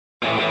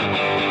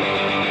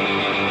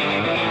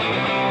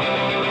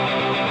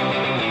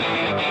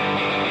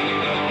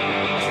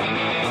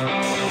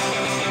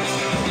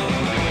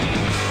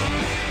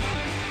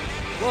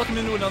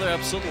another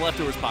episode of the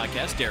Leftovers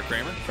Podcast. Derek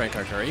Kramer. Frank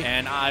Arturi.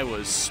 And I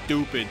was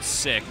stupid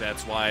sick.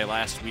 That's why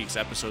last week's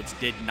episodes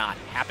did not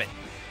happen.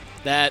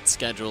 That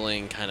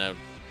scheduling kind of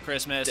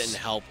Christmas. didn't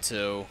help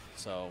too.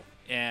 So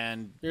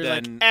And you're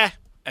then, like,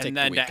 and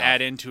then to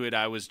add into it,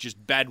 I was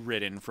just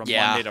bedridden from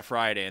Monday to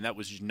Friday, and that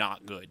was just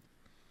not good.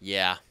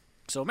 Yeah.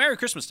 So Merry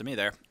Christmas to me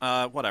there.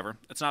 Whatever.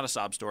 It's not a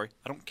sob story.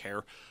 I don't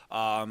care.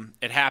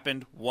 It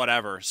happened.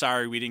 Whatever.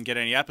 Sorry we didn't get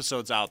any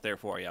episodes out there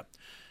for you.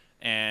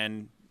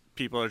 And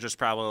people are just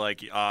probably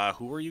like,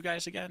 who are you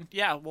guys again?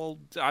 Yeah, well,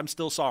 I'm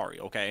still sorry,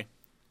 okay?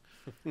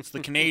 It's the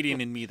Canadian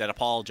in me that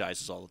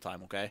apologizes all the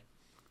time, okay?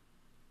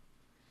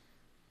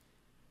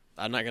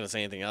 I'm not going to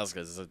say anything else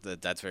because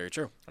that's very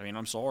true. I mean,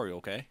 I'm sorry,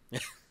 okay?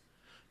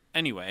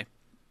 Anyway,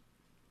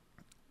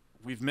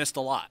 we've missed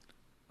a lot.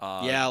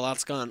 A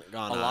lot's gone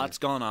on. A lot's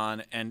gone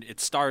on, and it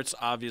starts,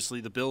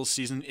 obviously, the Bills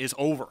season is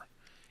over.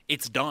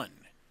 It's done.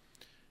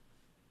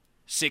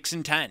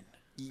 6-10.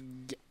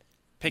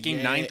 Picking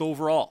 9th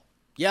overall.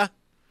 Yeah.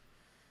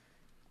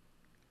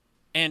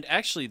 And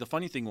actually, the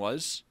funny thing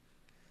was,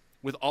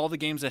 with all the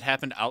games that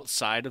happened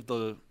outside of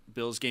the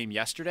Bills game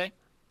yesterday,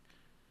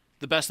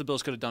 the best the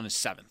Bills could have done is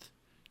 7th.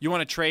 You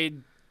want to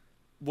trade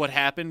what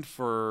happened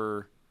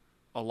for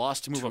a loss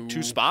to move up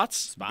 2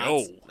 spots?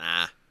 No.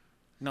 Nah.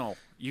 No.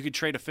 You could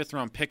trade a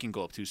 5th-round pick and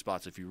go up 2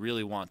 spots if you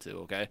really want to,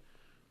 okay?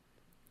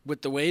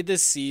 With the way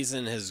this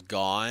season has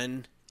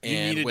gone,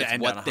 and needed with to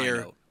end what on a high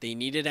note. they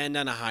needed to end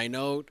on a high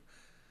note.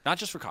 Not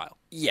just for Kyle,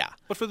 Yeah.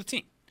 but for the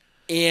team.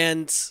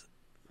 And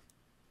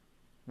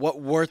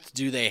what worth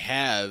do they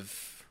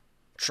have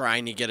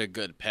trying to get a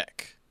good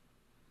pick?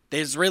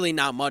 There's really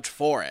not much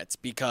for it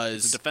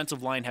because It's a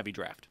defensive line heavy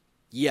draft.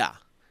 yeah.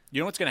 You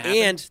know what's going to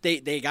happen? And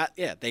they got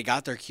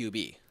their QB.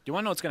 Do you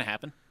want to know what's going to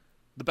happen?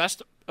 The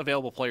best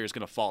available player is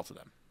going to fall to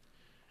them.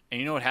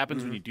 And you know what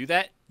happens when you do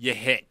that? You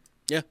hit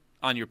Yeah.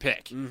 on your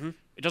pick.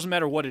 It doesn't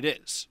matter what it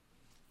is.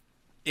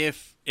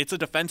 If it's a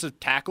defensive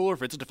tackle or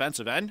if it's a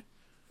defensive end,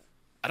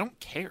 I don't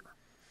care.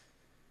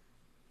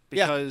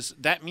 Because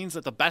that means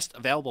that the best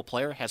available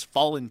player has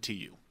fallen to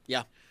you.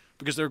 Yeah.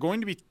 Because there's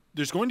going to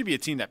be a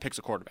team that picks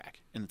a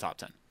quarterback in the top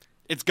 10.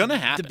 It's going to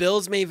happen. The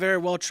Bills may very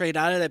well trade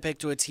out of that pick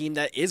to a team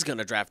that is going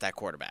to draft that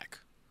quarterback.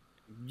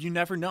 You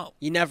never know.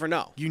 You never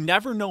know. You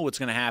never know what's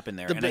going to happen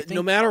there. And I think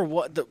No matter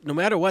what,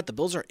 the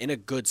Bills are in a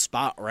good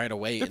spot right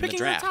away in the picking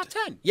in the draft.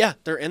 top 10. Yeah,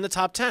 they're in the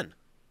top 10.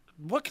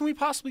 What can we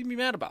possibly be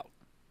mad about?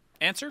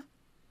 Answer?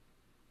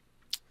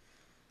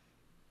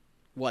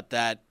 What,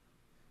 that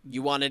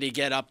you wanted to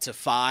get up to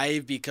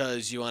 5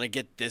 because you want to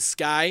get this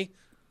guy?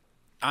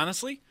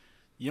 Honestly,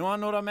 you want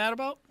to know what I'm mad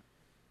about?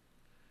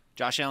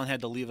 Josh Allen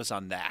had to leave us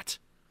on that.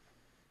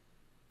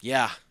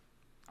 Yeah.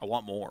 I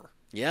want more.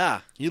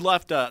 Yeah. He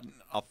left a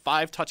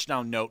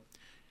 5-touchdown note.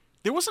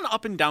 There was an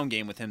up and down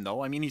game with him,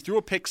 though. I mean, he threw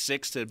a pick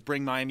 6 to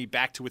bring Miami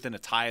back to within a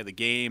tie of the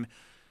game.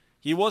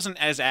 He wasn't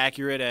as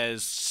accurate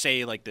as,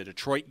 say, like the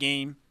Detroit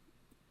game.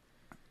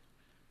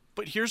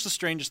 But here's the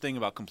strangest thing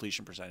about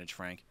completion percentage,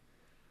 Frank.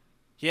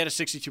 He had a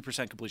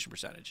 62% completion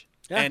percentage.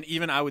 Yeah. And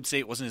even I would say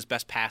it wasn't his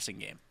best passing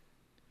game.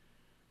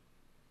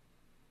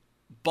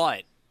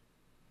 But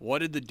what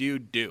did the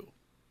dude do?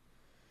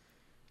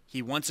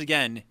 He once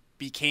again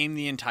became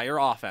the entire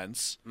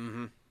offense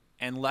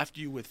and left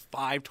you with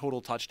 5 total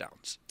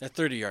touchdowns. That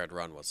 30-yard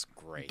run was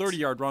great.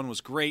 30-yard run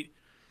was great.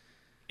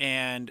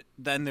 And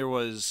then there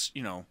was,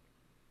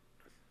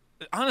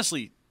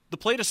 honestly, the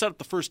play to set up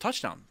the first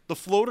touchdown, the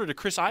floater to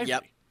Chris Ivory.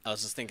 Yep. I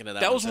was just thinking of that.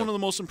 That was one of the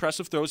most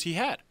impressive throws he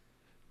had.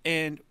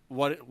 And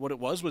what it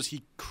was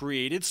he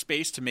created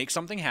space to make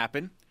something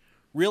happen,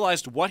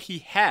 realized what he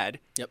had,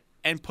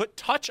 and put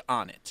touch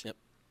on it. Yep.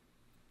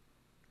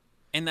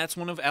 And that's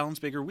one of Allen's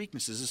bigger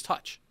weaknesses is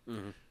touch.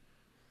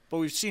 But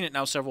we've seen it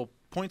now several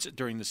points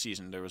during the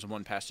season. There was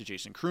one pass to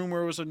Jason Kroom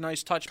where it was a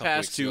nice touch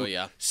pass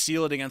to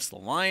seal it against the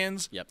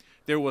Lions. Yep.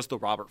 There was the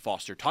Robert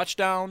Foster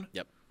touchdown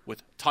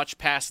with touch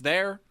pass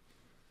there.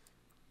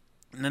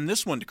 And then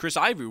this one to Chris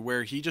Ivory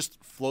where he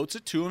just floats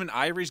it to him, and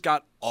Ivory's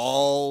got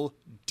all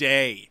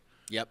day.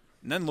 Yep.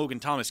 And then Logan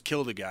Thomas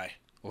killed a guy.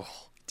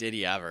 Oh, did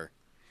he ever?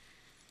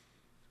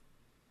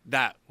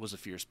 That was a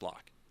fierce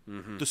block.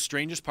 The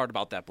strangest part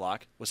about that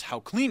block was how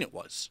clean it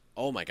was.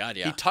 Oh, my God,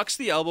 yeah. He tucks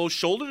the elbow,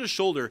 shoulder to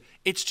shoulder.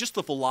 It's just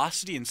the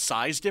velocity and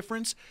size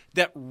difference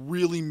that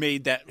really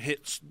made that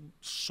hit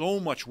so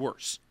much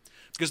worse.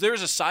 Because there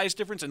is a size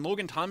difference, and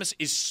Logan Thomas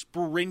is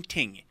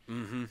sprinting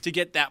to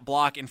get that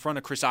block in front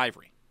of Chris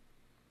Ivory.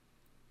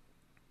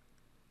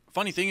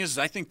 Funny thing is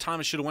I think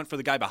Thomas should have went for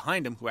the guy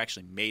behind him who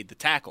actually made the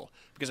tackle,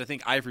 because I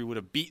think Ivory would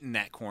have beaten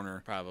that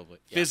corner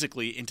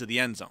physically into the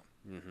end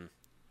zone.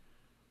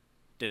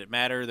 Did it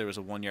matter? There was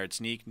a 1-yard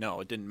sneak. No,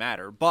 it didn't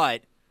matter.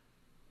 But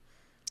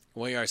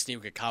 1-yard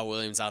sneak with Kyle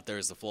Williams out there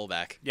as the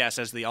fullback. Yes,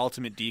 as the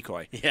ultimate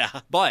decoy.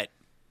 Yeah. But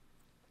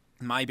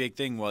my big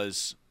thing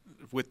was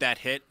with that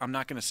hit, I'm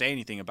not going to say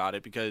anything about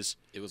it because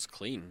it was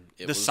clean.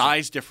 It the was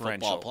size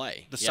differential. Football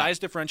play. The size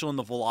differential and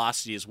the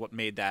velocity is what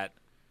made that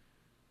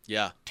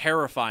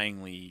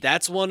terrifyingly.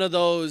 That's one of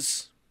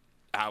those.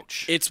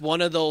 Ouch. It's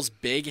one of those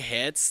big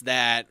hits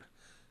that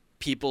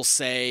people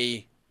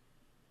say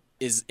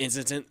is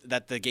instant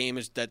that the game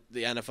is that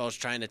the NFL is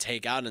trying to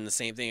take out, and the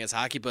same thing as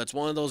hockey. But it's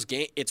one of those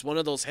It's one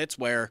of those hits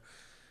where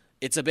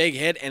it's a big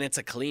hit and it's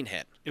a clean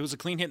hit. It was a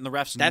clean hit, and the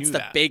refs That's knew the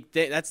that. big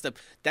thing.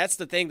 That's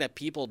the thing that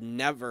people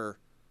never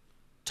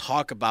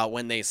talk about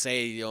when they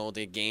say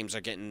the games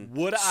are getting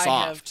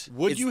soft.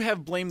 Would you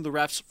have blamed the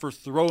refs for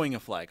throwing a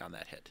flag on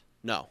that hit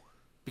No.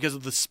 because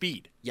of the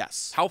speed?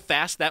 Yes. How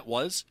fast that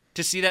was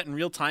to see that in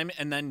real time,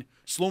 and then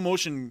slow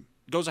motion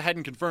goes ahead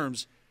and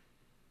confirms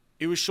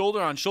it was shoulder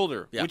on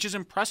shoulder, Yeah. which is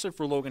impressive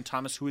for Logan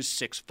Thomas, who is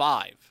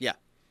 6'5". Yeah.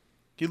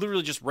 He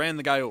literally just ran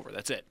the guy over.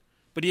 That's it.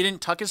 But he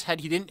didn't tuck his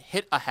head. He didn't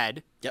hit a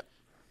head. Yep.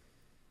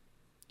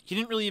 He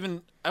didn't really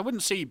even, I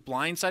wouldn't say he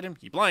blindsided him.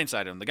 He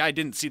blindsided him. The guy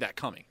didn't see that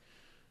coming.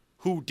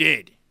 Who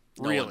did?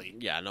 Really?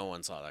 No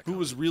one saw that Who coming.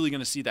 was really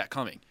going to see that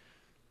coming?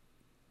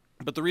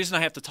 But the reason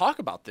I have to talk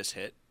about this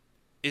hit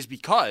is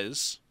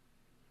because,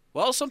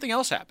 well, something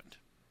else happened.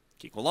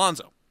 Kiko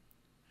Alonso.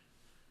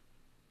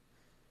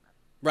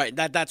 Right.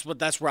 That's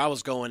where I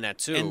was going at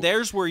too. And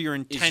there's where your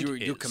intent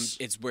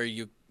it's where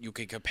you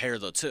can compare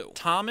the two.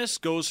 Thomas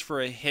goes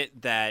for a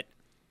hit that,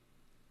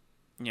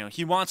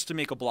 he wants to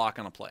make a block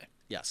on a play.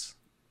 Yes.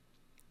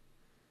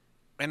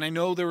 And I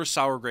know there were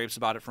sour grapes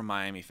about it from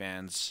Miami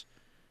fans,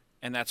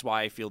 and that's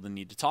why I feel the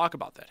need to talk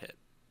about that hit.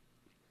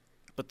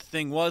 But the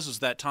thing was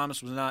that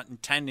Thomas was not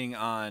intending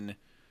on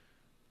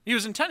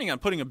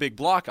putting a big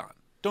block on.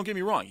 Don't get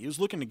me wrong. He was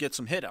looking to get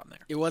some hit on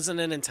there. It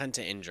wasn't an intent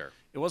to injure.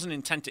 It wasn't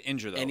intent to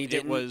injure, though. And he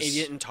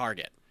didn't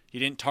target. He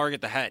didn't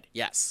target the head.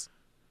 Yes.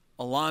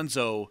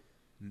 Alonso,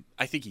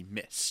 I think he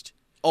missed.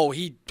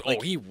 He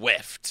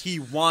whiffed. He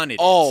wanted it.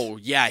 Oh,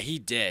 yeah, he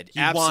did. He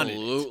wanted it.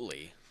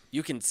 Absolutely.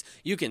 You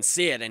can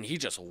see it, and he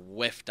just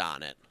whiffed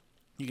on it.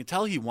 You can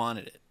tell he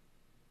wanted it.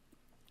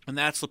 And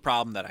that's the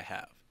problem that I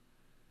have.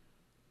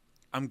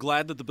 I'm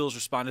glad that the Bills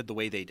responded the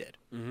way they did.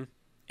 Mm-hmm.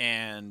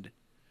 And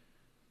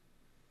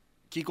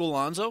Kiko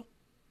Alonso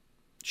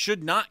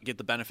should not get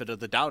the benefit of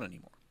the doubt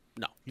anymore.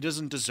 No. He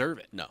doesn't deserve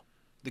it. No.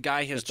 The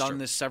guy has That's done true.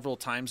 this several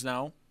times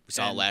now. We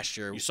saw it last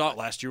year. You saw it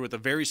last year with a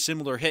very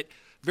similar hit,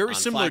 very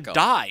similar Flacco.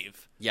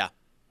 dive Yeah.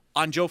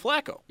 on Joe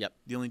Flacco. Yep.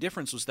 The only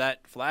difference was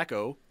that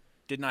Flacco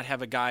did not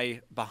have a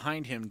guy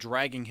behind him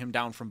dragging him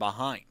down from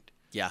behind.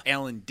 Yeah.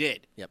 Allen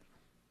did. Yep.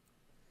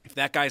 If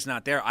that guy's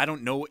not there, I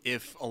don't know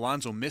if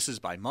Alonso misses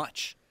by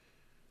much.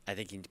 I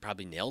think he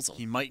probably nails him.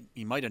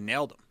 He might have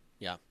nailed him.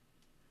 Yeah.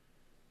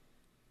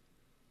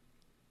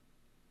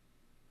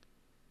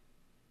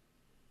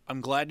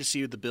 I'm glad to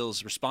see the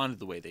Bills responded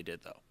the way they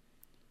did, though,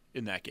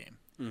 in that game.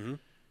 Mm-hmm.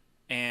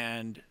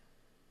 And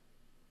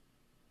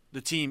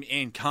the team,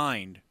 in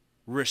kind,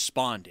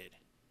 responded.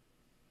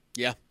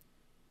 Yeah.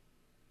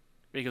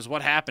 Because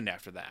what happened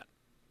after that?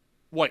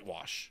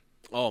 Whitewash.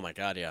 Oh, my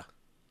God, yeah.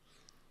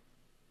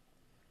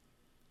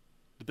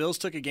 The Bills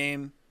took a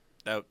game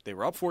that they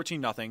were up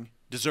 14-0,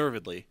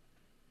 deservedly.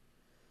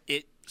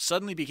 It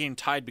suddenly became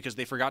tied because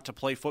they forgot to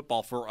play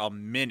football for a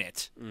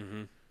minute.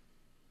 Mm-hmm.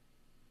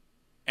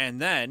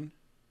 And then,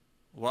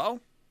 well,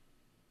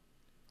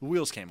 the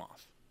wheels came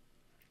off.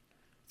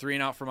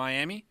 3-and-out for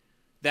Miami.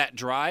 That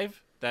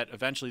drive, that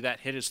eventually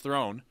that hit is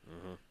thrown.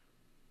 Mm-hmm.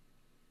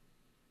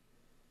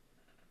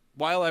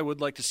 While I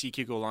would like to see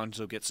Kiko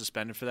Alonso get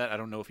suspended for that, I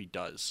don't know if he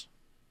does.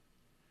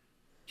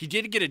 He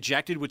did get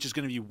ejected, which is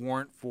going to be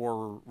warrant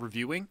for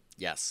reviewing.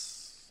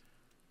 Yes.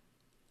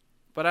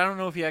 But I don't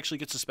know if he actually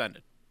gets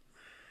suspended.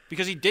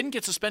 Because he didn't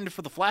get suspended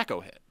for the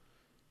Flacco hit.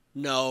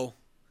 No.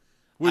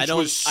 Which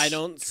I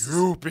don't.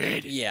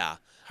 Stupid. Yeah.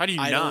 How do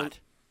you I not? don't-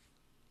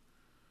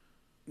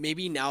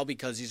 Maybe now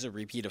because he's a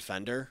repeat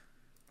offender.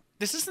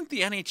 This isn't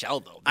the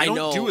NHL, though. They I don't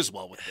know. do as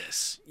well with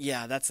this.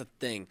 Yeah, that's the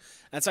thing.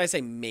 That's why I say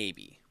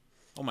maybe.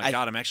 Oh, my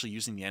God. I'm actually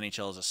using the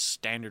NHL as a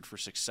standard for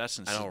success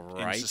in, I know,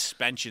 in right?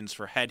 suspensions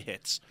for head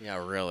hits. Yeah,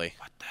 really.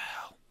 What the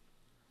hell?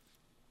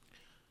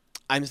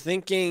 I'm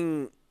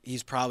thinking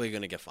he's probably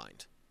going to get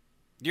fined.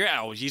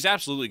 Yeah, he's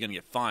absolutely going to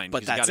get fined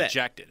But because he that's got it.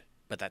 ejected.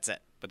 But that's it.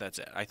 But that's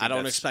it. I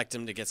don't expect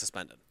him to get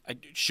suspended.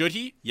 Should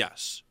he?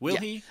 Yes. Will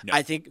he? No.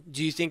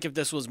 Do you think if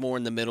this was more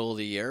in the middle of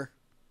the year,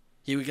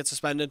 he would get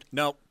suspended?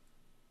 No.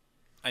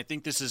 I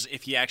think this is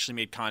if he actually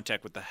made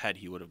contact with the head,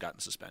 he would have gotten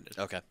suspended.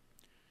 Okay.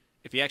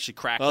 If he actually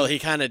cracked Well, them, he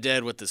kind of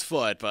did with his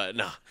foot, but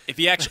no. if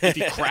he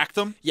cracked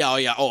them, Yeah, oh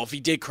yeah. Oh, if he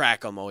did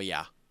crack him, oh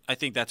yeah. I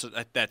think that's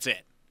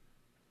it.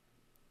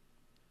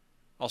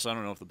 Also, I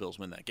don't know if the Bills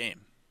win that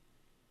game.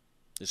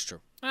 It's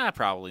true.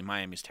 Probably.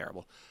 Miami's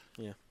terrible.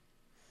 Yeah.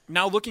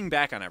 Now, looking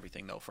back on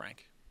everything, though,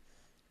 Frank,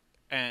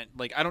 and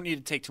I don't need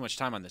to take too much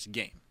time on this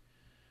game.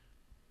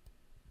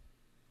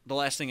 The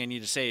last thing I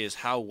need to say is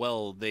how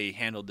well they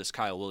handled this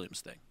Kyle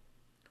Williams thing.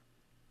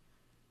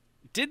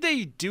 Did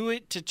they do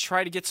it to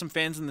try to get some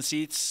fans in the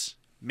seats?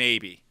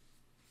 Maybe.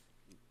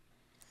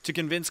 To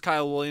convince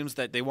Kyle Williams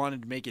that they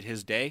wanted to make it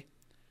his day.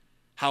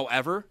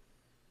 However,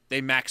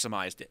 they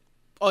maximized it.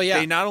 Oh yeah.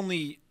 They not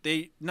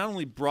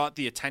only brought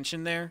the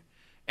attention there,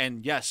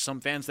 and yes,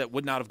 some fans that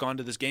would not have gone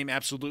to this game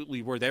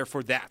absolutely were there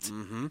for that.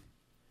 Mm-hmm.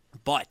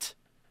 But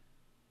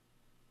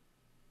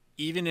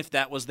even if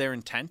that was their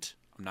intent,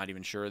 I'm not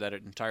even sure that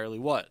it entirely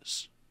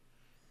was.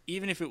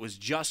 even if it was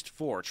just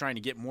for trying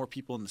to get more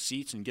people in the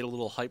seats and get a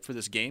little hype for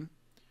this game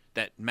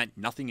that meant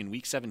nothing in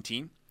Week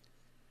 17,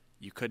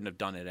 you couldn't have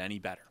done it any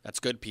better. That's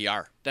good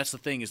PR. That's the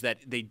thing, is that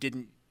they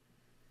didn't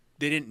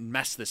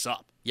mess this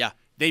up. Yeah.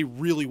 They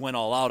really went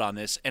all out on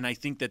this, and I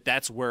think that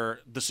that's where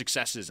the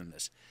success is in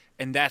this.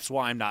 And that's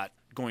why I'm not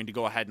going to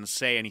go ahead and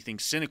say anything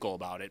cynical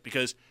about it,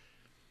 because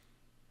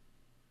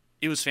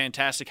it was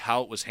fantastic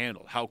how it was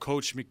handled, how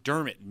Coach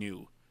McDermott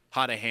knew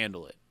how to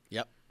handle it.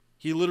 Yep.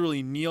 He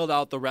literally kneeled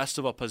out the rest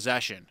of a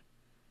possession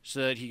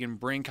so that he can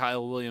bring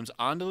Kyle Williams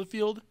onto the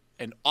field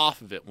and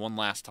off of it one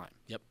last time.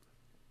 Yep.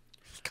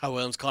 Kyle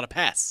Williams caught a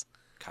pass.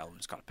 Kyle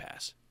Williams caught a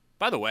pass.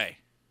 By the way,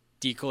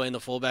 Decoy in the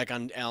fullback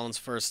on Allen's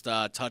first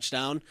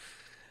touchdown.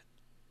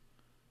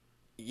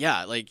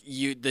 Yeah,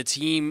 the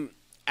team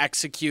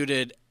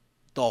executed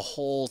the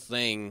whole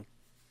thing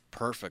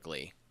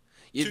perfectly.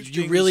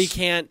 You really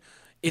can't.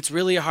 It's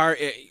really hard.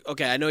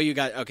 Okay, I know you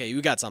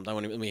got something.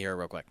 Let me hear it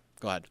real quick.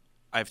 Go ahead.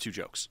 I have 2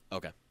 jokes.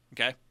 Okay,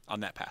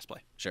 on that pass play.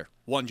 Sure.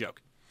 One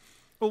joke.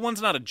 Well,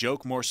 one's not a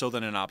joke, more so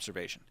than an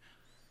observation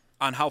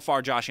on how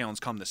far Josh Allen's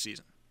come this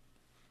season.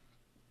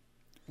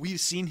 We've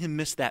seen him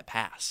miss that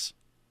pass.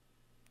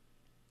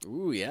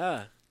 Ooh,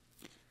 yeah.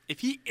 If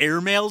he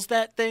airmails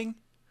that thing,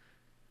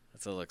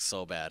 That looks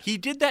so bad. he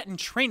did that in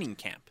training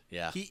camp.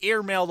 Yeah. He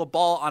airmailed the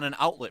ball on an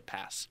outlet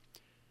pass.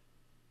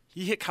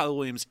 He hit Kyle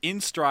Williams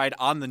in stride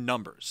on the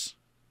numbers.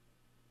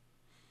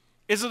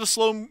 Is it a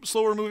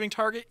slower moving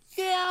target?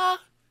 Yeah.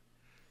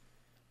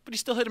 But he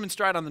still hit him in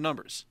stride on the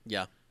numbers.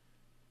 Yeah.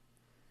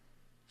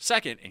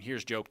 Second, and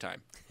here's joke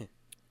time.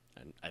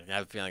 I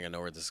have a feeling I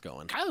know where this is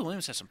going. Kyle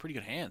Williams has some pretty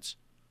good hands.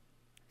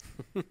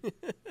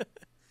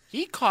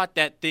 He caught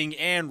that thing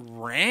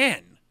and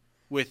ran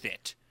with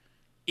it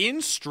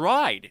in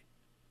stride.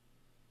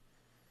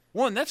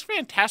 One, that's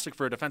fantastic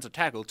for a defensive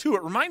tackle. Two,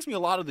 it reminds me a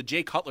lot of the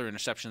Jay Cutler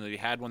interception that he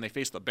had when they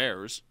faced the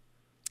Bears.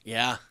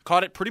 Yeah.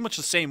 Caught it pretty much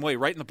the same way,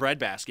 right in the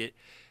breadbasket.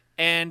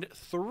 And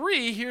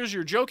 3, here's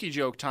your jokey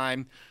joke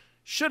time.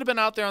 Should have been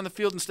out there on the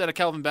field instead of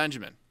Kelvin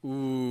Benjamin.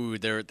 Ooh,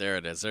 there it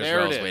is. There's There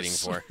what I it was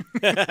is. waiting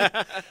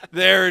for.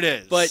 There it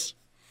is. But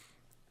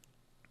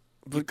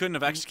you couldn't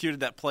have executed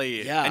that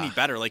play Yeah. any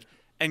better.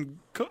 And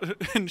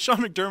Sean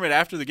McDermott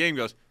after the game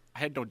goes, I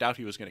had no doubt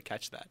he was going to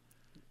catch that.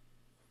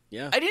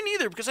 yeah. I didn't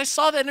either, because I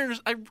saw that.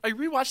 I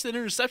rewatched that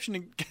interception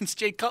against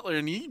Jay Cutler,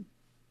 and he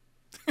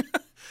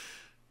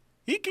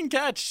he can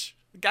catch.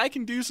 The guy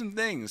can do some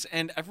things,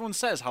 and everyone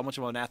says how much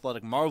of an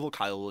athletic marvel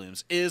Kyle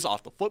Williams is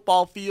off the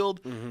football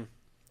field. Mm-hmm.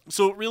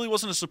 So it really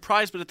wasn't a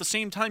surprise, but at the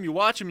same time, you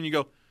watch him and you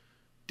go,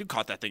 dude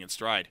caught that thing in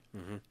stride.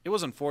 Mm-hmm. It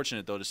was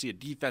unfortunate, though, to see a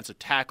defensive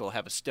tackle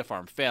have a stiff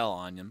arm fail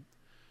on him.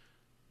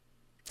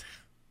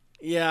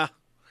 Yeah.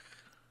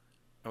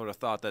 I would have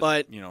thought that,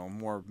 But-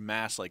 more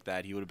mass like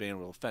that, he would have been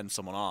able to fend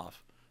someone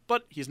off.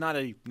 But he's not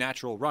a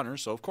natural runner,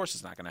 so of course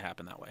it's not going to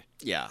happen that way.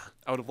 Yeah.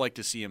 I would have liked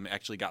to see him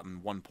actually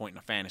gotten 1 point in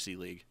a fantasy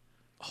league.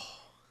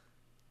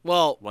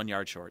 Well, 1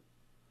 yard short.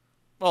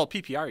 Well,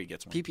 PPR he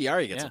gets one.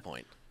 PPR, he gets Yeah. a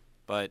point.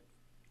 But,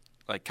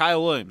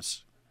 Kyle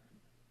Williams,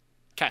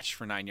 catch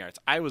for 9 yards.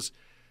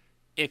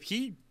 If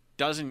he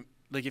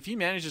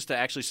manages to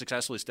actually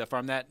successfully stiff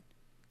arm that,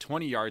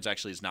 20 yards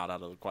actually is not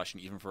out of the question,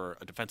 even for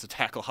a defensive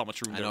tackle, how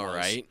much room I there know, was.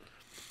 right?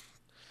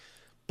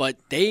 But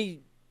they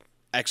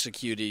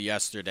executed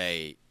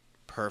yesterday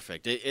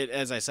perfect.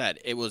 As I said,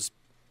 it was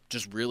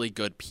just really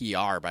good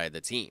PR by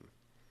the team.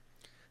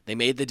 They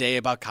made the day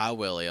about Kyle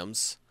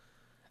Williams.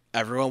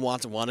 Everyone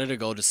wanted to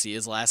go to see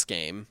his last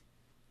game.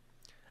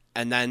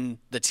 And then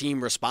the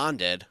team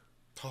responded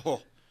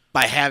Oh.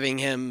 by having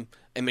him,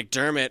 and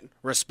McDermott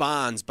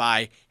responds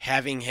by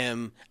having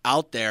him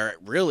out there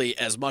really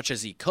as much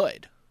as he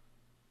could.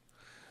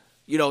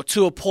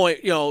 To a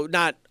point,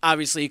 not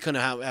obviously he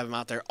couldn't have him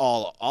out there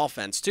all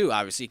offense too.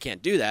 Obviously, you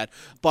can't do that.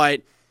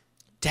 But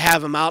to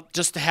have him out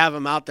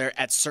there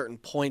at certain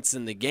points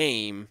in the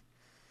game,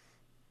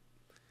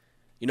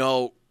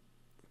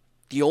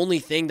 the only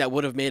thing that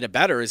would have made it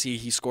better is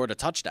he scored a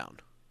touchdown.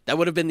 That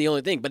would have been the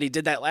only thing. But he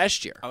did that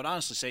last year. I would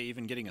honestly say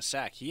even getting a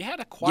sack. He had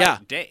a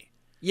quiet day.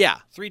 Yeah.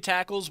 3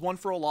 tackles, 1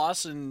 for a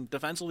loss, and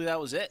defensively that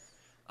was it.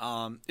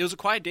 It was a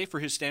quiet day for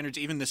his standards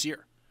even this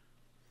year.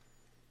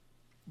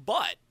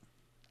 But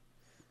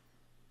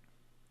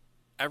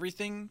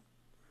everything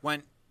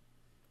went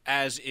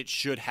as it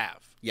should have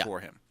for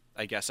him,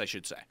 I guess I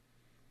should say.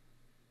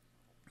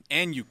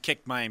 And you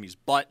kicked Miami's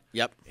butt.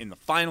 Yep. In the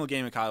final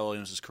game of Kyle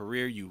Williams'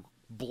 career, you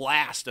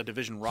blast a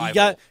division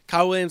rival.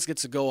 Kyle Williams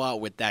gets to go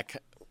out with that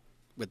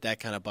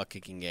kind of butt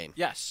kicking game.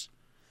 Yes.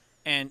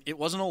 And it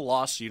wasn't a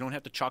loss, so you don't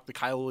have to chalk the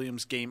Kyle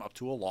Williams game up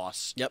to a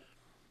loss. Yep.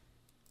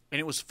 And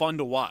it was fun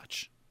to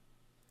watch.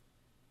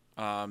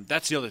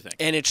 That's the other thing.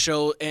 And it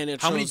shows.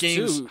 How many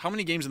games? Too, How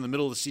many games in the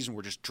middle of the season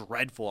were just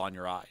dreadful on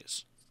your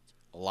eyes?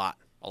 a lot.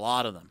 A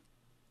lot of them.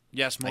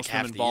 Yes, most of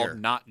half them the involved year.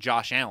 not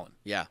Josh Allen,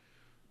 Yeah.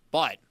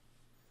 but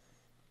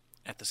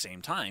at the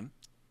same time,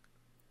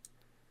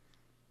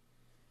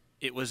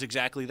 it was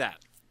exactly that.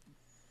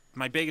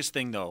 My biggest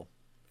thing, though,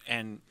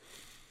 and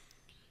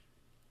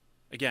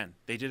again,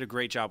 they did a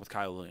great job with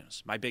Kyle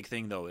Williams. My big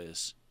thing, though,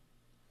 is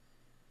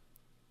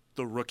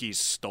the rookies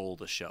stole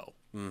the show.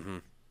 Mm-hmm.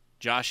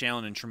 Josh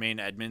Allen and Tremaine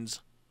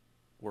Edmonds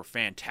were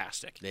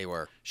fantastic. They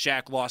were.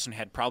 Shaq Lawson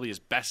had probably his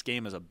best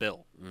game as a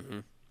Bill. Mm-hmm.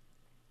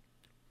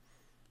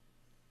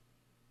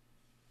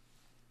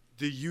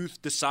 The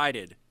youth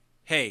decided,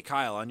 hey,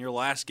 Kyle, on your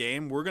last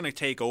game, we're going to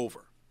take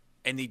over.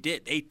 And they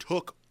did. They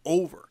took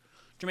over.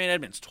 Tremaine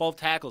Edmonds, 12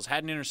 tackles,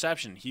 had an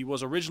interception. He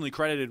was originally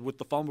credited with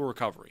the fumble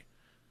recovery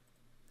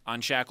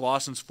on Shaq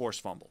Lawson's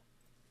forced fumble.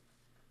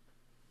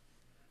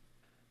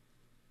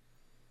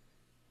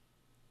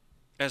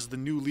 As the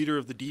new leader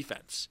of the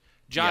defense.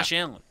 Josh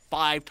Allen,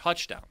 5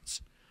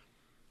 touchdowns.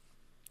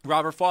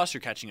 Robert Foster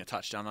catching a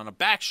touchdown on a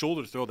back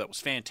shoulder throw that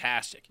was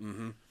fantastic.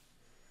 Mm-hmm.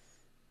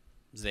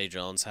 Zay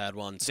Jones had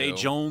one, too. Zay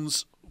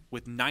Jones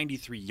with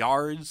 93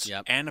 yards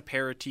Yep. and a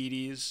pair of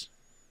TDs.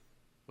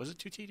 Was it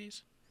 2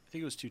 TDs? I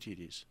think it was 2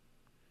 TDs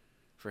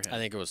for him. I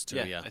think it was 2,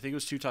 yeah. I think it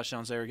was 2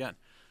 touchdowns there again.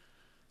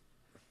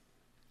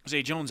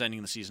 Zay Jones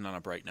ending the season on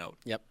a bright note.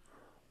 Yep.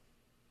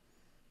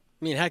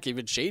 I mean, heck,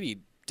 even Shady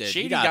did.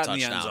 Shady he got in a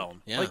the end touchdown.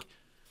 zone. Yeah. Like,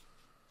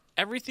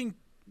 everything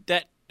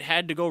that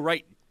had to go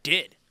right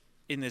did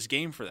in this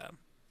game for them,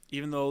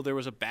 even though there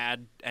was a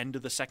bad end to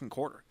the second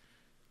quarter.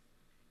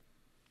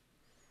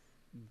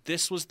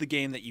 This was the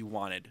game that you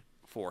wanted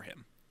for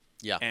him.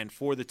 Yeah. And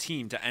for the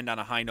team to end on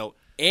a high note.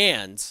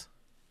 And,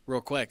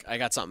 real quick, I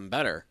got something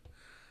better.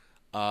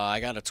 I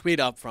got a tweet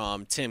up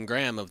from Tim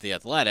Graham of The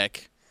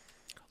Athletic.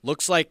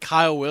 Looks like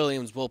Kyle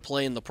Williams will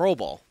play in the Pro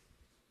Bowl.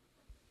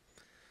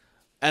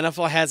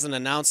 NFL hasn't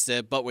announced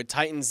it, but with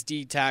Titans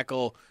D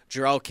tackle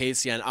Jarrell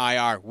Casey on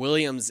IR,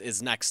 Williams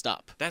is next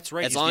up. That's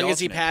right. As long as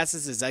he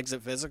passes his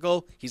exit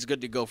physical, he's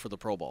good to go for the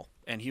Pro Bowl.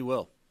 And he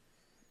will.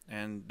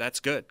 And that's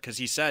good, because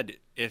he said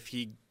if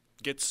he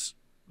gets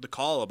the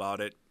call about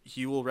it,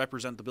 he will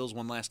represent the Bills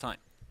one last time.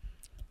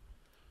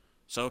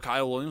 So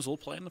Kyle Williams will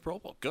play in the Pro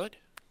Bowl. Good.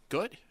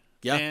 Good.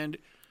 Yeah. And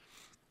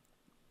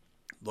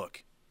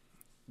look,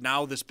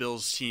 now this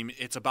Bills team,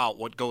 it's about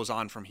what goes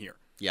on from here.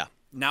 Yeah.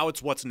 Now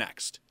it's what's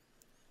next.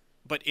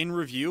 But in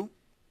review,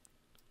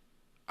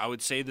 I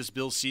would say this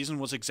Bills season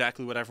was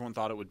exactly what everyone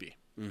thought it would be.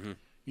 Mm-hmm.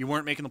 You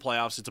weren't making the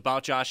playoffs. It's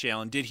about Josh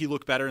Allen. Did he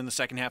look better in the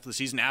second half of the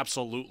season?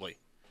 Absolutely.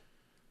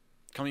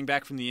 Coming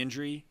back from the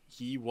injury,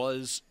 he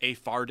was a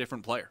far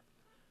different player.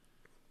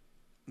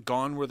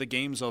 Gone were the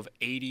games of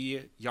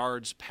 80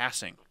 yards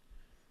passing.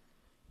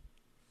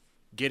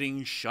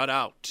 Getting shut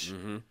out.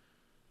 Mm-hmm.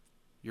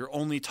 Your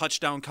only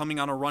touchdown coming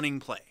on a running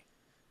play.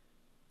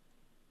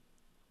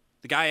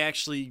 The guy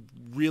actually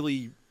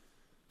really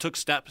took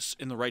steps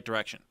in the right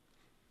direction.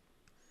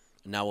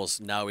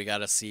 Now we got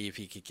to see if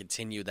he can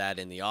continue that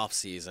in the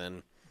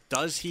offseason.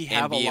 Does he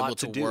have a lot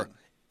to do?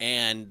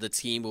 And the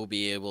team will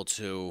be able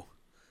to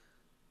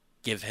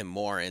give him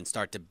more and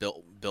start to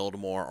build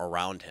more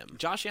around him.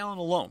 Josh Allen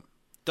alone.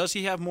 Does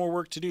he have more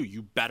work to do?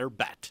 You better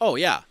bet. Oh,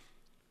 yeah.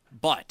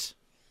 But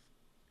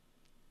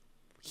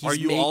are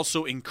you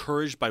also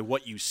encouraged by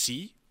what you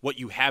see, what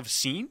you have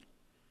seen?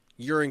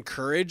 You're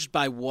encouraged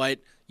by what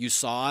you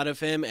saw out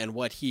of him and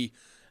what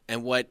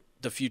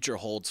the future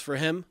holds for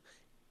him.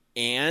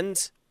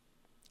 And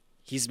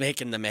he's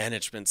making the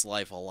management's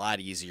life a lot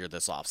easier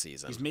this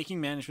offseason. He's making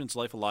management's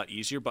life a lot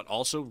easier, but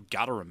also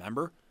got to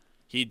remember,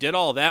 he did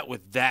all that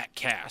with that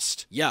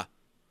cast. Yeah.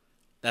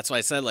 That's why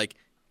I said,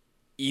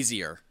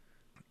 easier.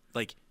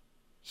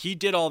 He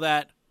did all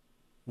that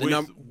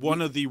with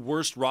one of the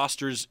worst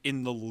rosters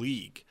in the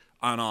league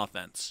on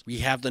offense. We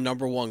have the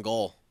number one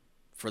goal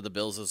for the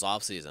Bills this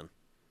offseason.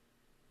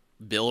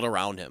 Build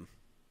around him.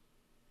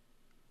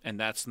 And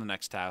that's the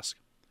next task.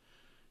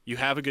 You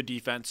have a good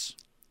defense.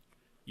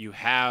 You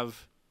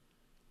have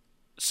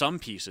some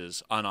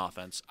pieces on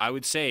offense. I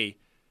would say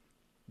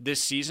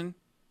this season,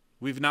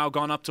 we've now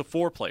gone up to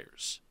 4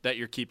 players that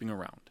you're keeping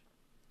around.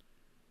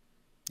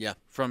 Yeah.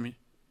 From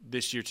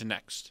this year to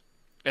next,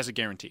 as a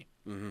guarantee.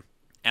 Mm-hmm.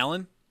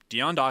 Allen,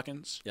 Deion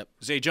Dawkins, Yep.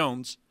 Zay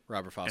Jones,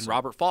 Robert Foster. and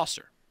Robert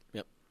Foster.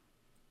 Yep.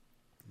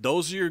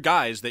 Those are your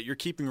guys that you're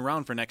keeping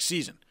around for next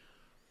season.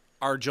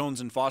 Are Jones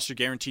and Foster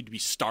guaranteed to be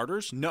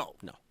starters? No.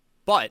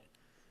 But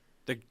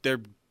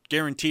they're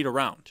guaranteed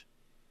around.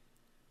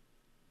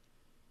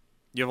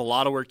 You have a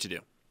lot of work to do.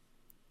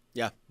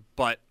 Yeah.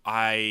 But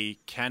I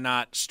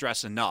cannot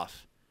stress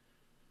enough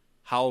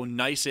how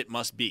nice it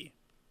must be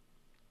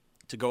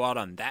to go out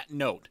on that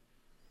note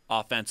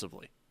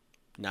offensively.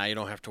 Now you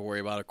don't have to worry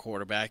about a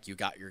quarterback. You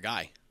got your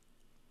guy.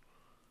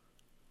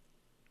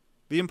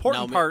 The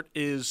important part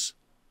is,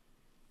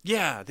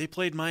 they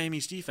played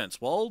Miami's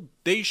defense. Well,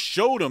 they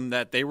showed them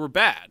that they were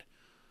bad.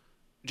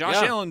 Josh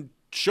Allen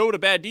showed a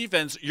bad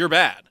defense. You're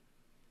bad.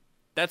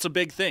 That's a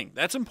big thing.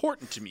 That's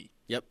important to me.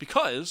 Yep.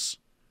 Because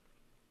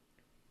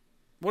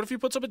what if he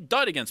puts up a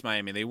dud against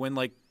Miami? They win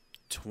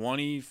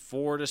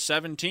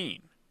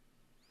 24-17.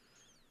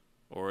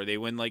 Or they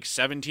win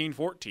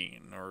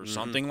 17-14 or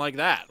something like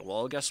that.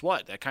 Well, guess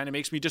what? That kind of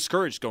makes me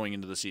discouraged going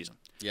into the season.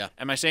 Yeah.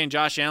 Am I saying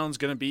Josh Allen's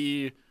going to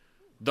be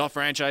the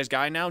franchise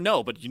guy now?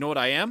 No, but you know what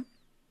I am?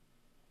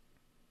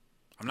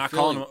 I'm not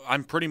calling him.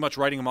 I'm pretty much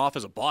writing him off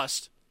as a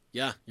bust.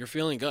 Yeah, you're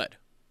feeling good.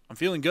 I'm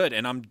feeling good,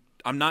 and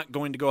not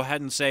going to go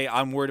ahead and say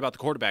I'm worried about the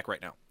quarterback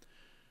right now.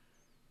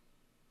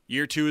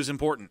 Year 2 is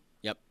important.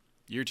 Yep.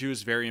 Year 2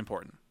 is very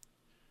important.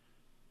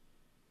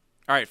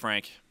 All right,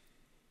 Frank.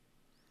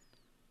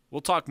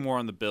 We'll talk more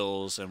on the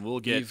Bills, and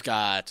we've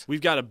got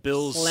a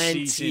Bills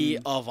plenty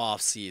season of off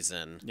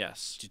season.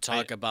 Yes, to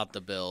talk about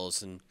the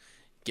Bills and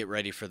get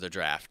ready for the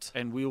draft.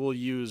 And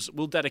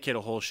we'll dedicate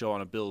a whole show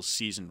on a Bills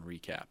season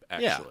recap.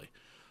 Actually,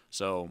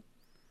 so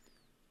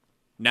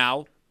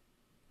now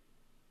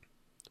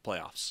the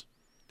playoffs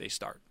they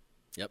start.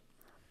 Yep.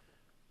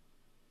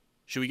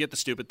 Should we get the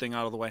stupid thing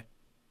out of the way?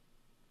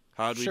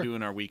 How did we do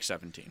in our week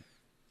 17?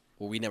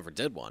 Well, we never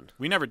did one.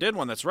 We never did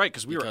one. That's right,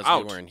 because we were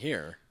out. We weren't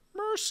here.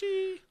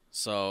 Mercy.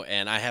 So,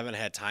 and I haven't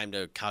had time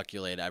to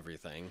calculate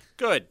everything.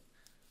 Good.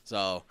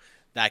 So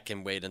that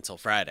can wait until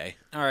Friday.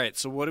 All right,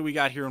 so what do we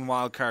got here in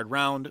Wild Card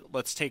Round?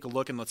 Let's take a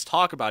look and let's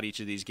talk about each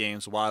of these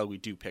games while we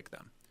do pick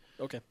them.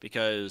 Okay.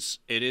 Because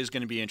it is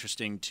going to be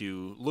interesting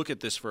to look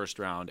at this first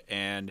round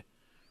and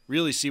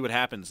really see what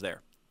happens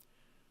there.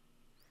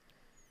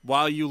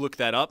 While you look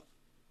that up,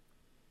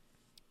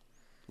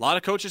 a lot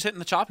of coaches hitting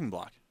the chopping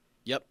block.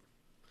 Yep.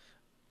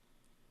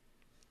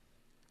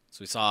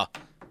 So we saw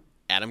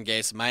Adam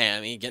Gase,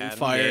 Miami, getting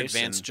fired.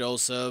 Vance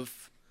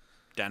Joseph,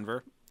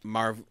 Denver.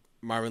 Marvin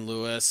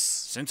Lewis.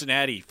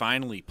 Cincinnati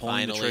finally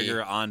pulling the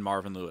trigger on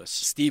Marvin Lewis.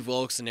 Steve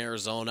Wilkes in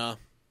Arizona.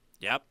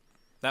 Yep.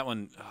 That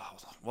one,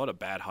 what a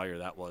bad hire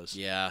that was.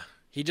 Yeah.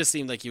 He just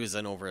seemed like he was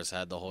in over his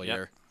head the whole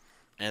year.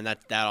 And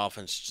that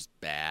offense is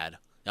just bad.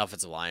 The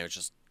offensive line was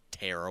just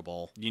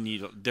terrible.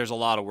 There's a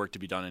lot of work to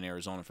be done in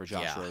Arizona for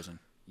Josh Rosen.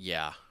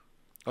 Yeah.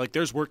 Like,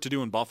 there's work to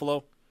do in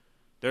Buffalo.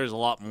 There's a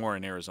lot more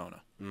in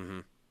Arizona. Mm-hmm.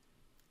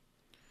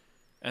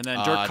 And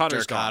then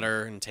Dirk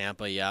Cotter in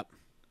Tampa, yep.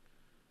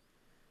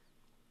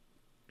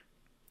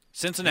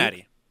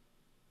 Cincinnati.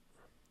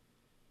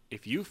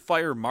 If you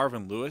fire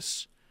Marvin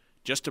Lewis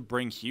just to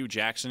bring Hugh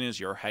Jackson as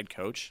your head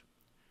coach,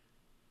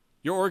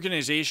 your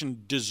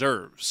organization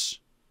deserves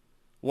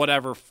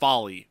whatever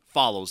folly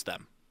follows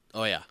them.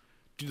 Oh, yeah.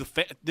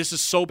 This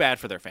is so bad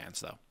for their fans,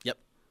 though. Yep.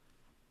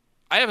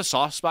 I have a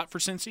soft spot for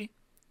Cincy.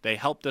 They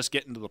helped us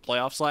get into the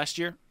playoffs last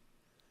year.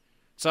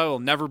 So I will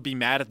never be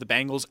mad at the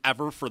Bengals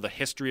ever for the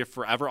history of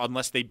forever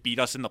unless they beat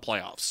us in the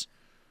playoffs.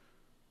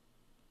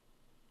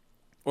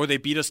 Or they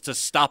beat us to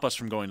stop us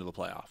from going to the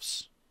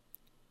playoffs.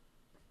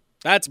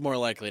 That's more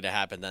likely to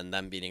happen than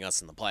them beating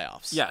us in the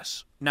playoffs.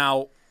 Yes.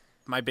 Now,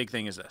 my big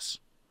thing is this.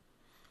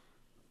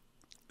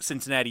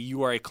 Cincinnati,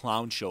 you are a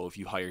clown show if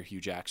you hire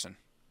Hugh Jackson.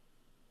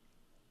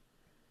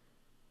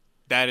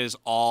 That is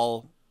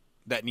all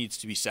that needs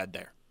to be said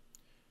there.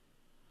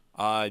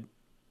 The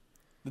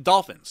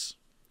Dolphins,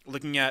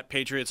 looking at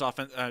Patriots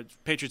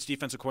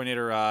defensive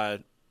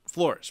coordinator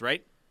Flores,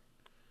 right?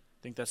 I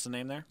think that's the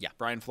name there? Yeah.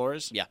 Brian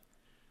Flores? Yeah.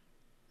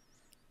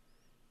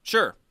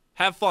 Sure.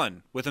 Have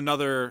fun with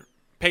another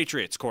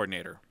Patriots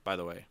coordinator, by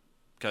the way,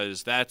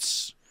 because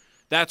that's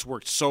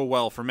worked so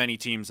well for many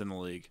teams in the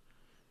league.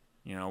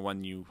 You know,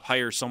 when you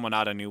hire someone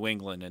out of New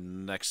England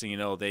and next thing you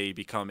know, they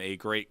become a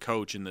great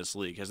coach in this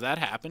league. Has that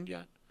happened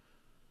yet?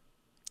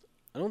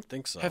 I don't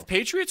think so. Have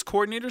Patriots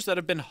coordinators that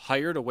have been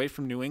hired away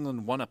from New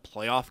England won a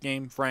playoff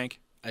game, Frank?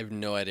 I have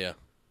no idea.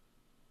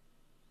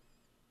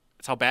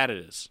 That's how bad it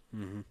is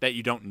that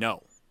you don't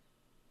know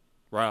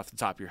right off the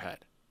top of your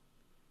head.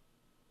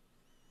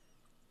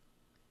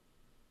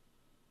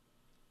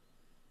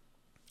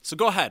 So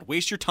go ahead.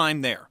 Waste your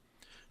time there.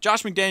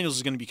 Josh McDaniels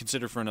is going to be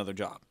considered for another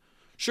job.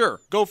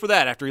 Sure, go for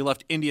that after he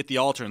left Indy at the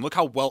altar. And look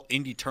how well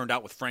Indy turned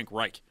out with Frank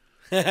Reich.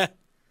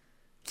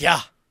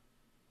 Yeah.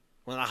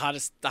 One of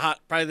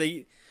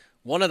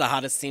the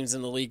hottest teams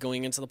in the league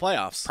going into the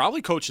playoffs.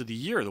 Probably coach of the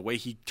year, the way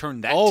he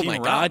turned that team around. Oh, my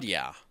God,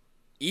 yeah.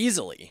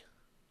 Easily.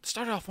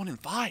 Started off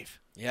 1-5.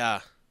 Yeah.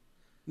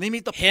 They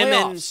made the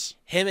playoffs.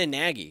 Him and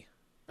Nagy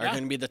are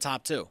going to be the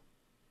top two.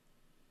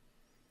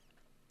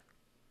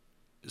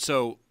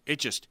 So it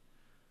just...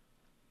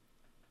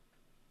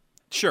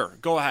 Sure,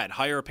 go ahead.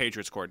 Hire a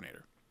Patriots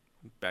coordinator.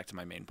 Back to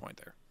my main point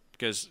there.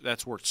 Because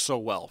that's worked so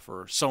well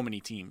for so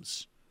many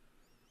teams.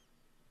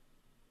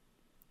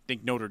 I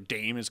think Notre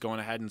Dame is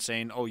going ahead and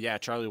saying, oh, yeah,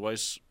 Charlie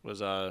Weiss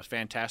was a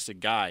fantastic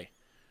guy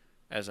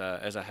as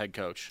a head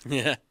coach.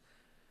 Yeah. And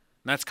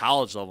that's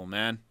college level,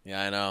 man.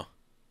 Yeah, I know.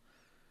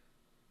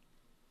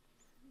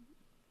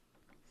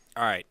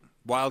 All right.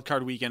 Wild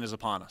card weekend is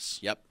upon us.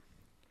 Yep.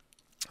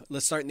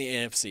 Let's start in the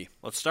AFC.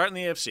 Let's start in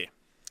the AFC.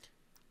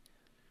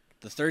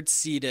 The third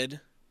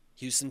seeded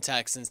Houston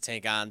Texans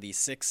take on the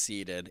sixth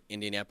seeded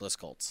Indianapolis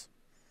Colts.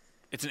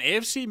 It's an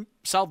AFC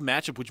South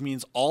matchup, which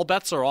means all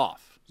bets are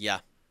off. Yeah.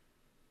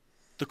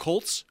 The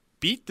Colts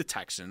beat the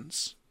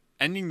Texans,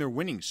 ending their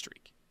winning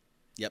streak.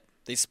 Yep.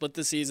 They split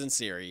the season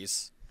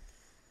series.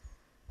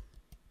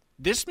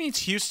 This means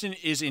Houston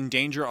is in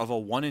danger of a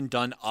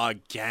one-and-done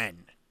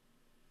again.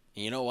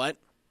 And you know what?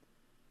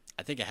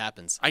 I think it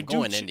happens.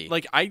 Indy.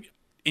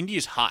 Indy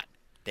is hot.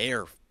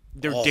 They're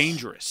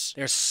dangerous.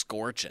 They're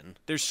scorching.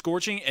 They're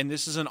scorching, and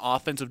this is an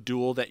offensive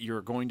duel that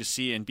you're going to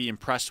see and be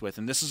impressed with.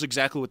 And this is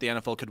exactly what the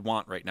NFL could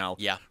want right now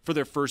for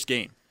their first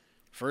game.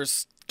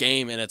 First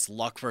game, and it's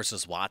Luck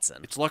versus Watson.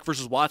 It's Luck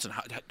versus Watson.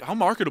 How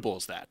marketable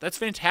is that? That's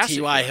fantastic.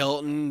 T.Y.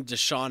 Hilton,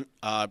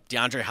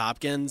 DeAndre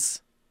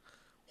Hopkins.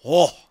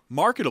 Oh,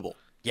 Marketable.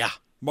 yeah.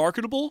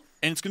 Marketable,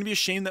 and it's going to be a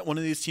shame that one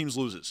of these teams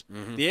loses.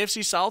 The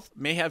AFC South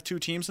may have 2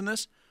 teams in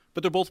this,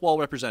 but they're both well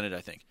represented,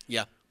 I think.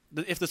 Yeah.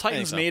 If the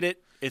Titans made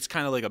it, it's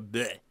kind of like a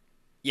bleh.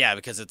 Yeah,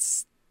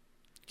 because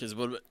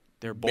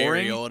They're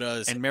boring,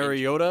 and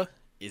Mariota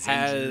is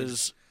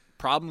has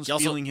problems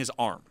feeling his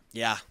arm.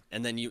 Yeah,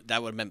 and then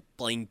that would have meant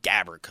Blaine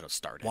Gabbert could have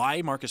started.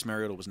 Why Marcus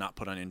Mariota was not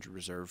put on injured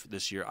reserve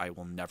this year, I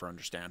will never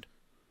understand.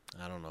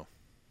 I don't know.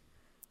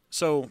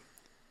 So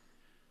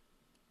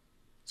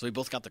we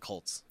both got the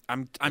Colts.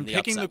 I'm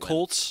picking the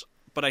Colts,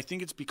 but I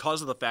think it's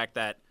because of the fact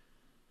that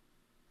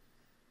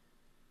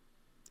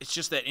it's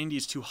just that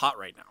Indy's too hot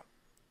right now.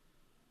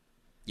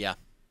 Yeah.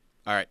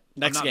 All right.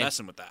 Next I'm not game.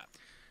 messing with that.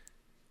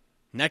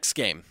 Next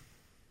game.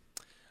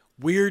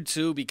 Weird,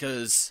 too,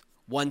 because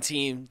one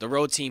team, the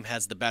road team,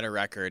 has the better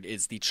record.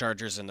 It's the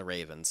Chargers and the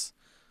Ravens.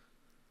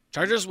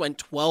 Chargers went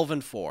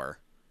 12-4,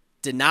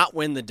 did not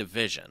win the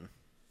division,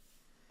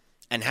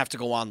 and have to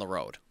go on the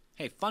road.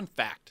 Hey, fun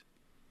fact.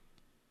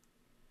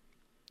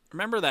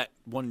 Remember that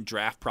one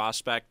draft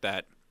prospect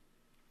that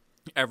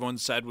everyone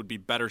said would be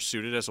better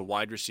suited as a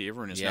wide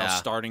receiver and is now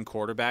starting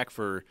quarterback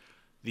for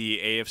the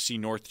AFC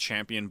North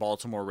champion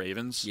Baltimore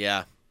Ravens?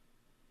 Yeah.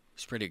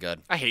 It's pretty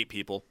good. I hate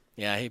people.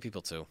 Yeah, I hate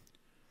people too.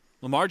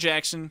 Lamar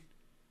Jackson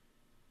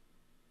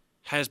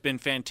has been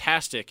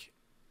fantastic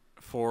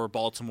for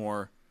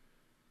Baltimore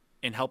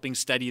in helping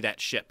steady that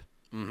ship.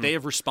 They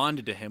have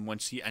responded to him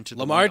once he entered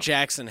the Lamar lineup.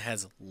 Jackson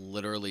has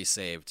literally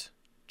saved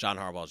John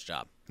Harbaugh's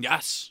job.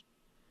 Yes.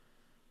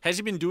 Has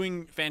he been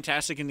doing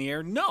fantastic in the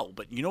air? No.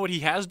 But you know what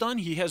he has done?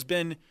 He has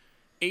been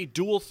a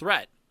dual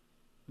threat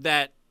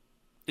that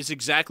is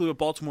exactly what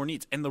Baltimore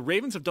needs. And the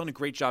Ravens have done a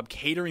great job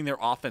catering their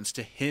offense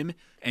to him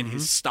and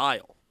his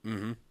style.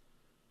 The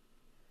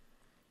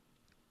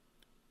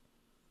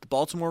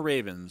Baltimore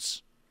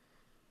Ravens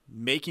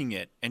making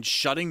it and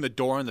shutting the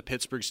door on the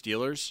Pittsburgh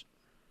Steelers,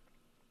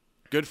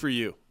 good for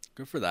you.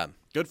 Good for them.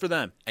 Good for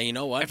them. And you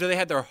know what? After they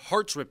had their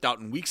hearts ripped out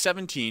in Week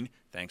 17,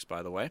 thanks,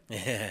 by the way,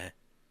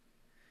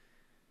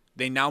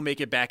 they now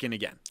make it back in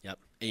again. Yep.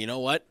 And you know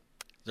what?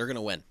 They're going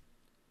to win.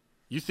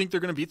 You think they're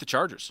going to beat the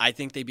Chargers? I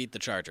think they beat the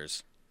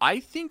Chargers. I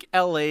think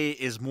LA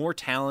is more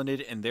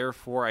talented, and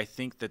therefore I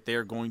think that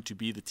they're going to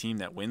be the team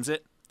that wins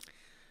it.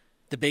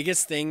 The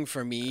biggest thing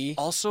for me...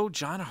 Also,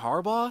 John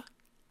Harbaugh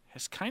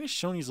has kind of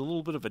shown he's a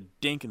little bit of a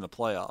dink in the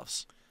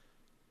playoffs.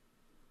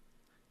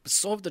 But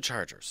so have the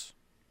Chargers.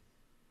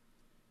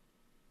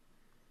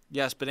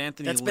 Yes, but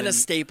Anthony That's Lynn... been a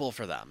staple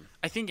for them.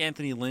 I think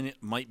Anthony Lynn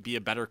might be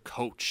a better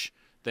coach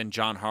than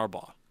John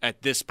Harbaugh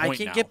at this point I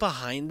can now. get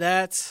behind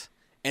that.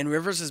 And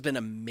Rivers has been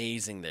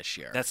amazing this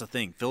year. That's the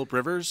thing. Phillip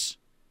Rivers,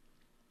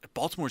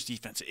 Baltimore's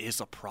defense is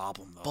a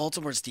problem, though.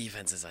 Baltimore's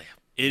defense is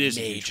It is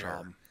major. a huge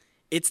problem.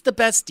 It's the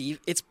best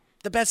it's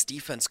the best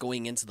defense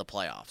going into the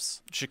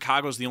playoffs.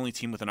 Chicago's the only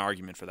team with an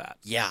argument for that.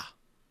 Yeah.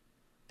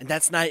 And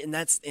that's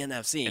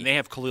NFC. And they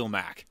have Khalil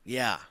Mack.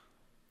 Yeah.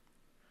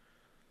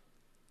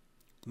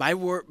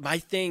 My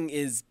thing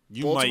is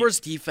Baltimore's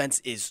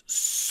defense is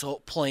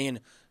playing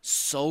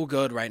so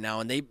good right now,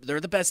 and they're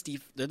the best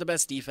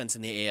defense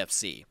in the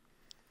AFC.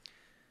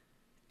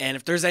 And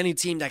if there's any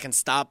team that can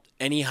stop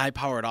any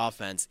high-powered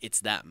offense, it's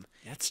them.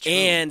 That's true.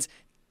 And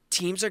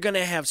teams are going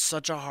to have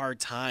such a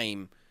hard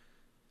time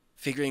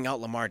figuring out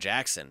Lamar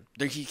Jackson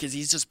because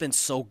he's just been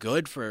so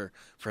good for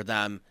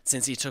them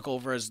since he took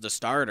over as the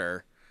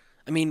starter.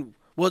 I mean,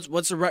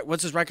 what's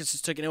his record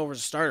since taking over as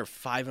a starter?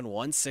 5-1,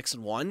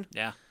 6-1.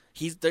 Yeah.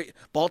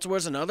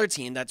 Baltimore's another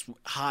team that's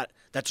hot.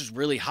 That's just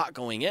really hot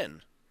going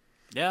in.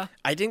 Yeah.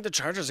 I think the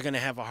Chargers are going to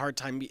have a hard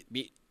time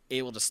be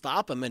able to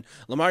stop him, and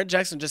Lamar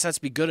Jackson just has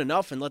to be good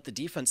enough and let the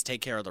defense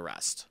take care of the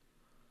rest.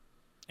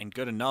 And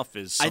good enough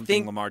is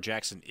something Lamar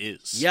Jackson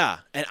is. Yeah,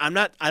 and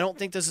I don't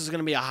think this is going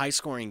to be a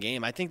high-scoring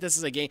game. I think this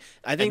is a game.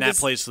 And that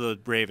plays to the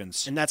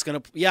Ravens. And that's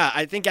going to. Yeah,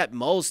 I think at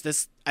most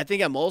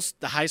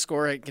the high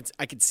score I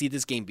could see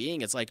this game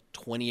being it's like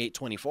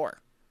 28-24.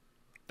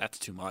 That's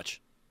too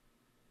much.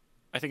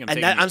 I think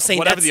I'm saying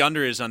whatever the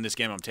under is on this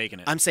game, I'm taking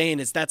it. I'm saying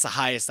that's the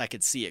highest I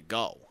could see it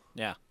go.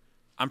 Yeah.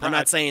 I'm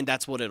not saying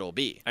that's what it'll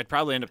be. I'd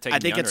probably end up taking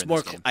the under in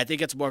this game. I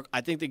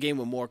think the game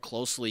will more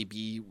closely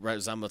be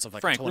resemblance of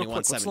like Frank, a 21-17. real quick,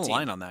 what's the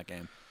line on that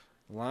game?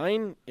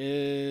 Line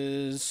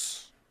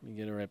is, let me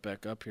get it right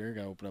back up here.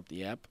 Got to open up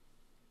the app.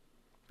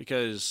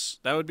 Because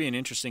that would be an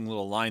interesting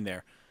little line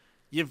there.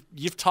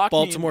 You've talked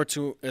Baltimore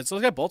 2. It's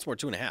look at Baltimore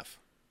 2.5.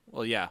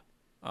 Well, yeah.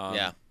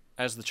 Yeah.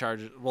 As the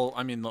Chargers. Well,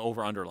 I mean the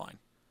over/under line.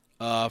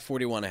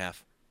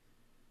 41.5.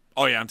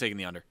 Oh yeah, I'm taking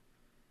the under.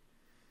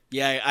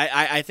 Yeah,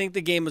 I think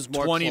the game is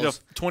more 20 close.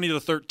 to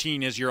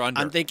 13 is your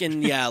under. I'm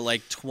thinking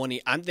like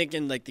 20. I'm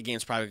thinking like the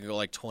game's probably gonna go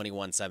like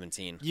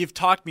 21-17. You've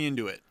talked me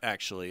into it.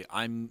 Actually,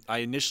 I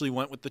initially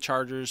went with the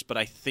Chargers, but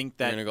I think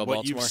that go what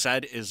Baltimore? you've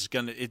said is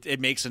it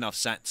makes enough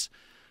sense.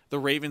 The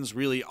Ravens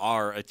really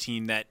are a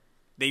team that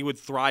they would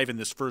thrive in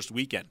this first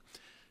weekend.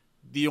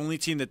 The only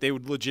team that they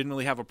would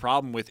legitimately have a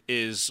problem with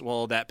is,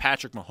 well, that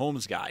Patrick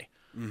Mahomes guy.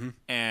 Mm-hmm.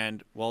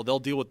 And, well, they'll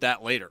deal with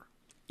that later.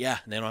 Yeah,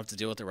 they don't have to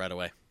deal with it right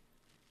away.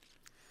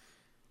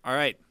 All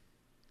right.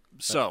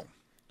 So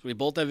we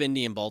both have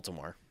Indy and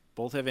Baltimore.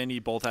 both have Indy,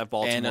 both have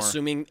Baltimore.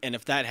 And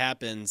if that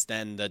happens,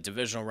 then the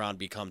divisional round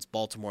becomes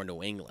Baltimore,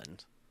 New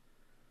England.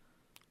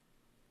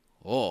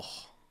 Oh,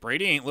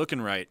 Brady ain't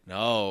looking right.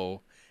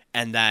 no.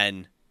 And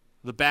then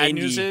The bad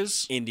news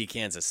is Indy,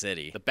 Kansas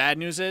City. the bad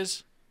news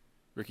is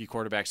rookie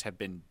quarterbacks have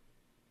been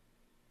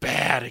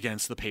bad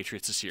against the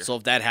Patriots this year. So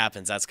if that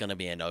happens, that's going to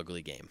be an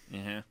ugly game.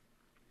 Yeah.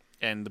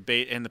 And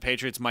the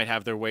Patriots might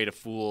have their way to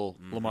fool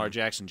Lamar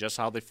Jackson, just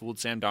how they fooled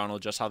Sam Darnold,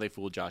 just how they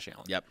fooled Josh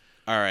Allen. Yep.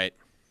 All right.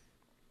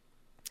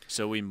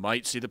 So we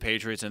might see the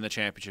Patriots in the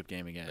championship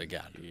game again.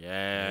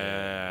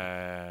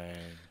 Yeah.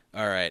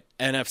 All right.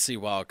 NFC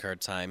wildcard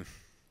time.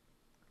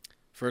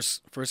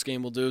 First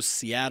game we'll do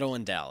Seattle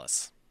and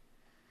Dallas.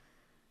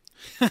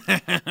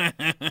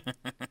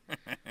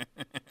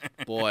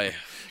 Boy.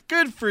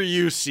 Good for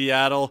you,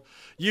 Seattle.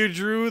 You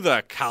drew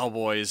the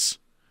Cowboys.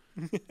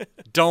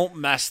 Don't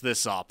mess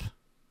this up.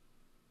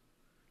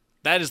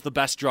 That is the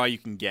best draw you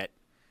can get.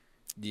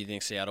 Do you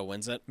think Seattle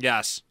wins it?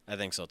 Yes. I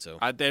think so too.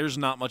 There's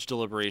not much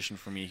deliberation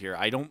for me here.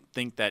 I don't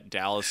think that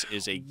Dallas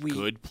is a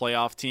good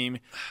playoff team.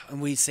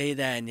 And we say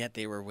that, and yet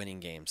they were winning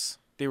games.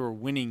 They were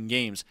winning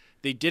games.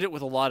 They did it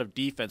with a lot of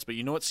defense, but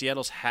you know what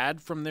Seattle's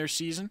had from their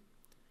season?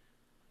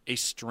 A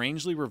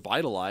strangely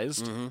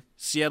revitalized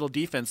Seattle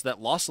defense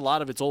that lost a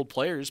lot of its old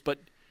players, but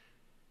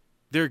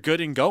they're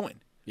good and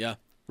going. Yeah.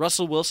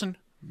 Russell Wilson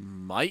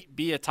might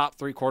be a top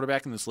 3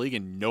 quarterback in this league,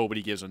 and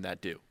nobody gives him that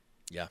due.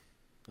 Yeah,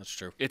 that's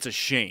true. It's a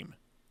shame.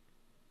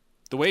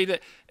 The way that,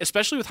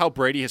 especially with how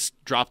Brady has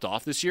dropped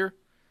off this year,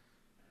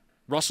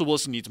 Russell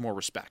Wilson needs more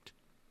respect.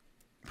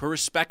 Put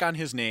respect on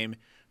his name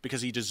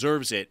because he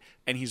deserves it,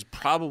 and he's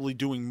probably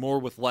doing more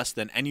with less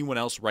than anyone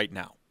else right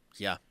now.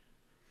 Yeah.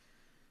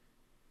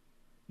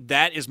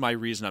 That is my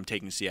reason I'm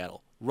taking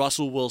Seattle.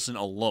 Russell Wilson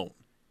alone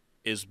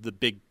is the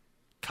big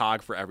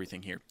cog for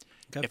everything here.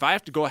 Okay. If I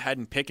have to go ahead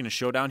and pick in a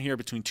showdown here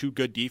between two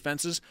good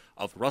defenses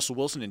of Russell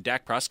Wilson and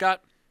Dak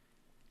Prescott,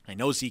 I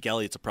know Zeke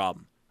Elliott's a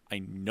problem. I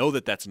know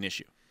that that's an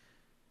issue.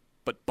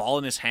 But ball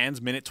in his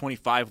hands, minute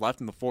 25 left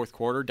in the fourth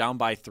quarter, down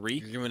by 3.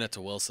 You're giving it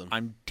to Wilson.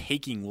 I'm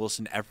taking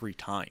Wilson every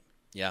time.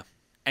 Yeah.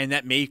 And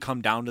that may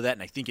come down to that,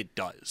 and I think it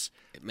does.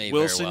 It may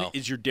Wilson very well.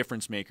 is your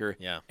difference maker.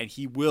 Yeah. And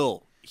he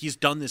will. He's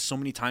done this so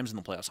many times in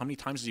the playoffs. How many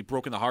times has he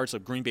broken the hearts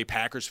of Green Bay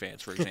Packers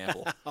fans, for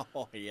example?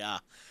 Oh, yeah.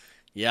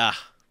 Yeah.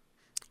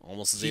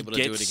 Almost is able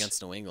to do it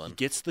against New He England.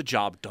 gets the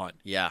job done.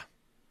 Yeah.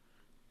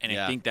 And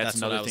I think that's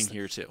another thing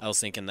here, too. I was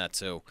thinking that,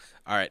 too.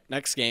 All right,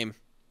 next game,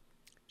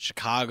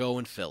 Chicago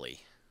and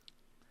Philly.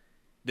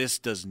 This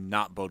does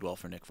not bode well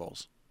for Nick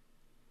Foles.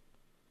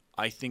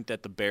 I think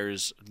that the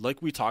Bears,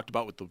 like we talked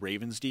about with the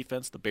Ravens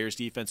defense, the Bears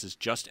defense is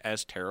just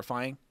as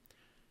terrifying.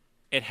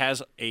 It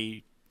has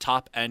a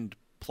top-end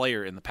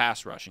player in the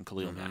pass rush in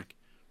Khalil Mack.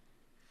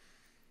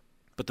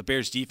 But the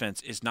Bears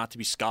defense is not to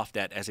be scoffed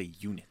at as a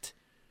unit.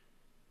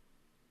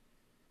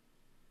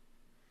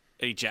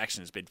 Eddie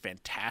Jackson has been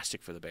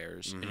fantastic for the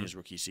Bears in his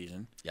rookie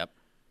season. Yep.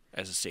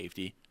 As a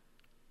safety.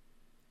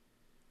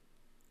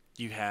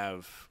 You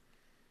have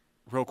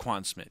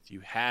Roquan Smith.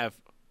 You have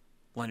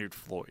Leonard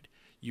Floyd.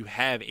 You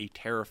have a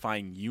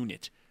terrifying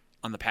unit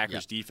on the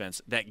Packers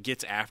defense that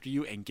gets after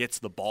you and gets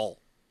the ball.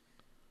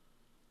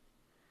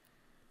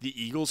 The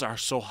Eagles are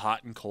so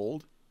hot and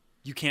cold,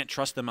 you can't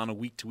trust them on a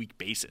week-to-week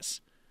basis.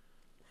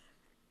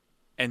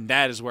 And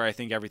that is where I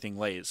think everything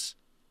lays,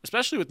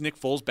 especially with Nick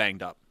Foles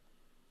banged up.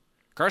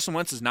 Carson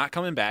Wentz is not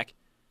coming back.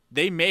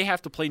 They may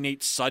have to play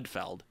Nate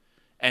Sudfeld,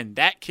 and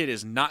that kid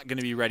is not going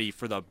to be ready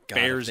for the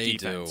Bears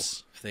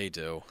defense. They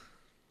do.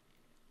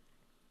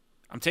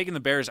 I'm taking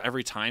the Bears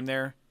every time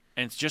there,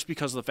 and it's just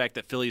because of the fact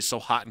that Philly is so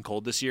hot and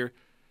cold this year.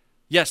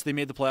 Yes, they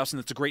made the playoffs, and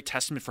it's a great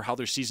testament for how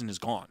their season has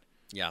gone.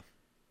 Yeah.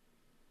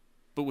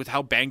 But with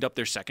how banged up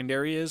their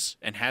secondary is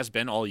and has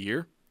been all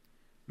year,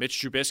 Mitch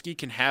Trubisky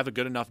can have a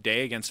good enough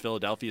day against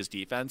Philadelphia's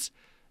defense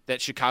that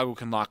Chicago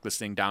can lock this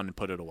thing down and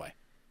put it away.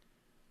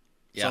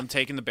 Yeah. So I'm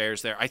taking the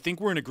Bears there. I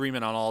think we're in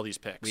agreement on all these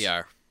picks. We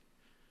are.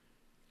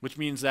 Which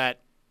means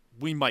that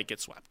we might get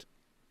swept.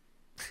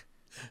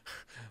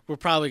 We're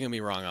probably going to be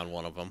wrong on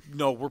one of them.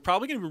 No, we're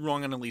probably going to be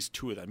wrong on at least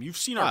 2 of them. You've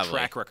seen our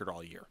track record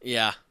all year.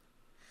 Yeah.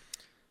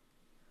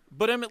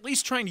 But I'm at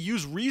least trying to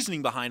use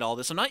reasoning behind all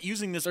this. I'm not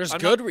using this.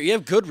 You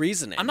have good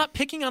reasoning. I'm not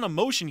picking on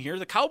emotion here.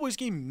 The Cowboys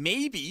game,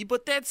 maybe,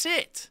 but that's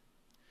it.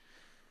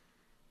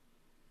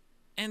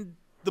 And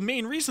the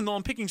main reason, though,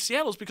 I'm picking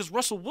Seattle is because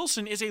Russell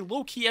Wilson is a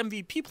low-key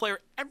MVP player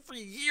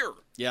every year.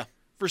 Yeah.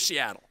 For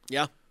Seattle.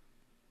 Yeah.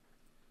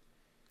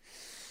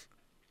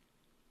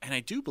 And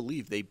I do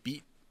believe they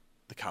beat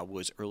the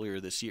Cowboys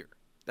earlier this year.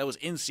 That was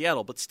in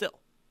Seattle, but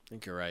still. I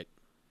think you're right.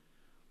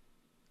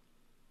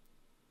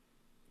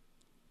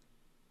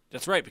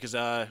 That's right, because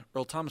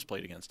Earl Thomas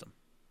played against him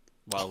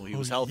while he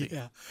was healthy.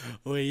 Yeah.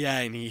 Oh, yeah,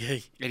 and he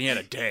had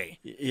a day.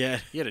 Yeah.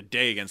 He had a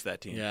day against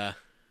that team. Yeah.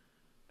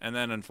 And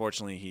then,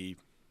 unfortunately, he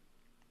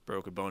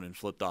broke a bone and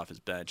flipped off his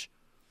bench.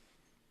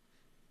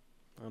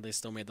 Well, they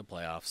still made the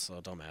playoffs, so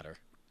it don't matter.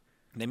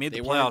 They made They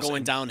the weren't playoffs. going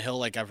and downhill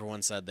like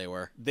everyone said they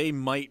were. They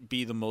might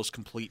be the most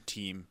complete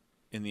team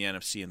in the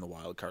NFC in the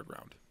wild card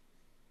round.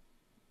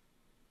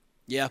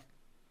 Yeah,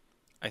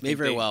 I think may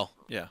very they- well.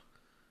 Yeah,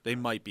 they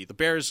might be. The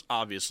Bears,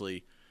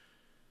 obviously,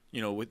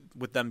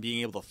 with them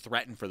being able to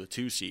threaten for the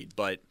 2 seed,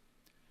 but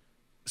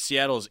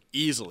Seattle is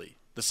easily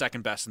the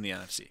second best in the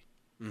NFC.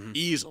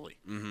 Easily.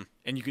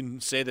 And you can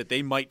say that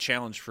they might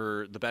challenge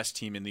for the best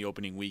team in the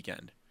opening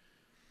weekend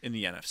in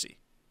the NFC.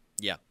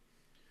 Yeah.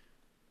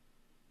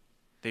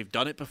 They've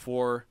done it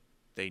before.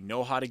 They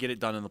know how to get it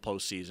done in the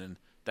postseason.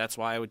 That's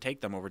why I would take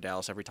them over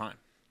Dallas every time.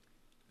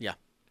 Yeah.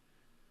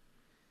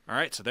 All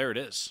right, so there it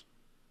is.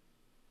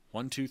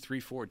 1, 2, 3,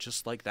 4,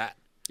 just like that.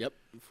 Yep.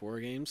 4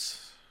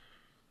 games.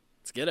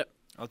 Let's get it.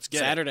 Let's get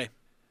Saturday.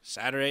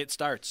 Saturday it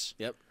starts.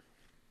 Yep.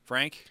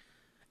 Frank?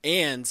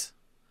 And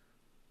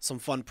some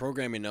fun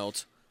programming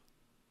notes.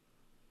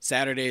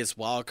 Saturday's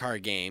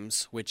wildcard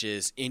games, which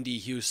is Indy,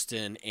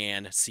 Houston,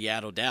 and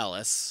Seattle,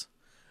 Dallas,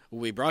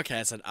 will be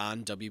broadcasted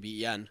on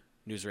WBEN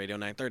News Radio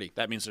 930.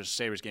 That means there's a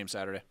Sabres game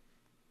Saturday.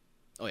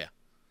 Oh yeah.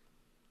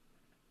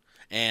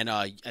 And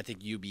I think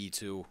UB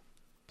too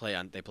play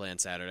on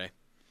Saturday.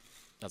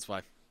 That's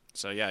why.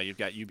 So yeah, you've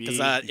got UB.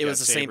 Because it was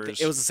the same. Sabres.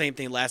 It was the same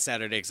thing last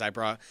Saturday.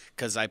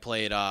 Because I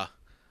played on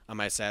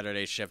my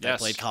Saturday shift. I Yes.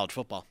 played college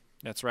football,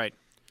 That's right.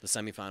 the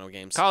semifinal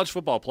games. College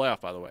football playoff,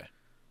 by the way.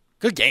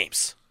 Good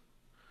games.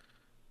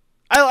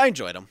 I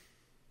enjoyed them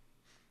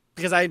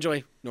because I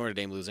enjoy Notre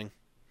Dame losing.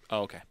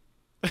 Oh, okay.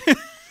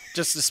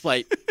 Just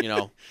despite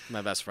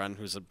my best friend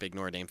who's a big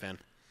Notre Dame fan.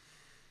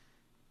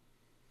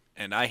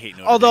 And I hate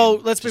Notre Although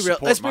Dame let's to be real,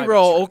 support my best friend.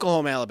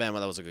 Oklahoma, Alabama,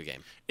 that was a good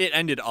game. It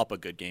ended up a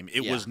good game.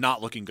 It Yeah. was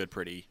not looking good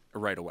pretty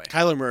right away.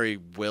 Kyler Murray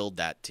willed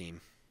that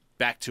team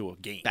Back to a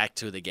game. back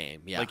to the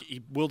game. Yeah, Like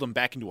he willed them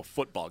back into a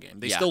football game.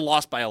 They Yeah. still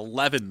lost by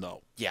 11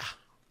 though. yeah,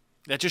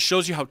 That just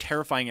shows you how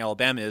terrifying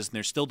Alabama is, and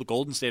they're still the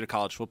golden state of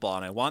college football,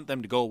 and I want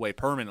them to go away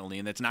permanently,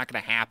 and that's not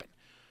going to happen.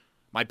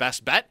 My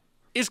best bet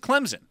is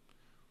Clemson,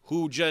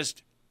 who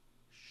just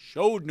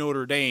showed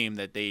Notre Dame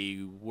that they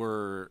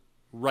were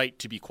right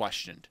to be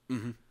questioned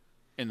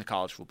in the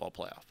college football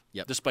playoff,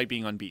 Yep. despite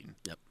being unbeaten.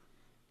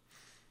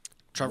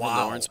 Trevor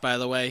Wow. Lawrence, by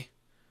the way,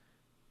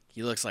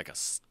 he looks like a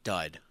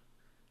stud.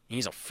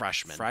 He's a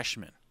freshman,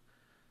 Freshman.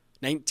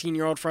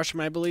 19-year-old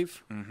freshman, I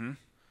believe. Mm-hmm.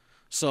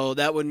 So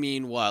that would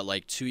mean what,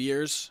 like 2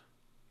 years?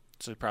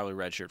 So probably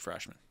redshirt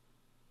freshman.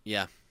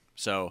 Yeah,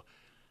 So,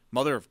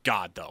 mother of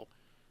God, though.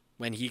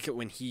 when he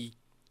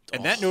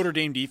And that Notre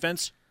Dame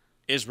defense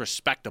is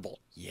respectable,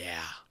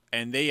 yeah,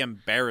 and they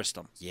embarrassed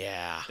them.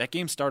 yeah, That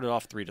game started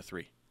off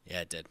 3-3,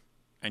 yeah, it did.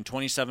 and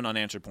 27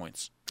 unanswered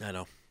points. I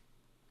know.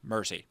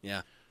 Mercy.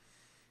 Yeah,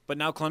 But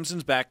now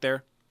Clemson's back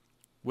there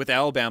with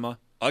Alabama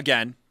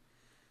again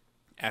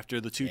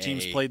after the two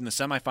teams Hey. played in the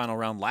semifinal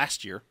round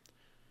last year.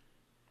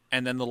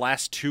 And then the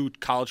last 2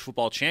 college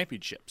football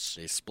championships,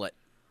 they split.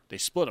 they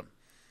split them.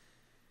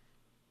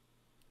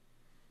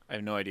 I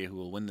have no idea who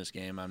will win this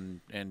game,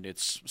 and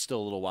it's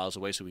still a little whiles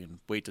away, so we can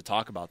wait to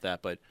talk about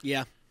that. But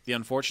Yeah, the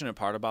unfortunate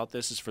part about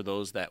this is for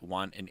those that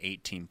want an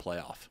 8-team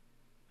playoff.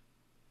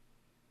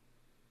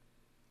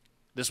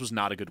 This was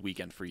not a good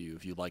weekend for you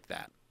if you like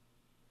that,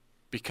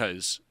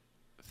 because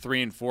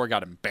 3 and 4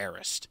 got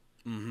embarrassed.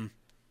 Mm-hmm.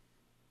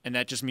 And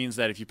that just means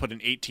that if you put an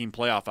 8-team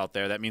playoff out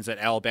there, that means that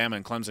Alabama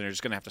and Clemson are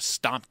just going to have to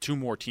stomp 2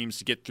 more teams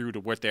to get through to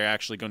what they're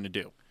actually going to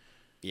do.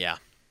 yeah,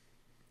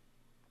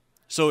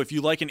 So if you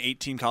like an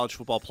 8-team college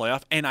football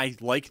playoff, and I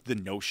like the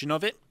notion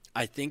of it,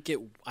 I think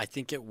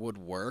it would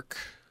work.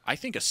 I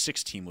think a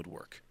 6-team would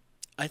work.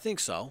 I think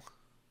so.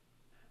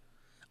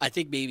 I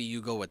think maybe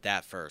you go with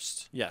that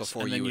first. Yes,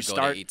 Before and then you would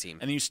start, go to 8-team.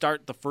 And then you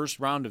start the first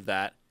round of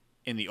that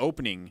in the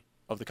opening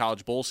of the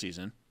college bowl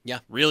season. Yeah.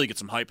 Really get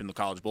some hype in the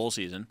college bowl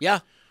season. Yeah.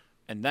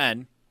 And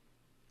then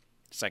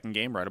second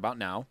game right about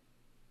now,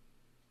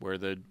 where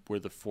the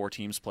 4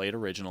 teams played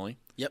originally.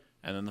 Yep.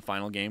 And then the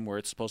final game where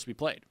it's supposed to be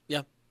played.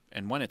 Yeah.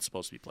 And when it's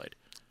supposed to be played.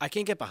 I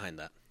can get behind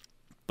that.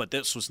 But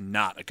this was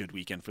not a good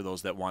weekend for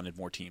those that wanted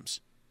more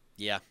teams.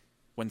 Yeah.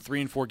 When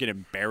 3 and 4 get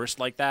embarrassed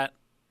like that,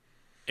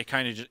 it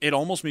kind of it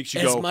almost makes you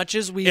As go. much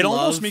as we it love,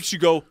 almost makes you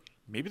go.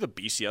 Maybe the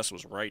BCS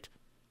was right.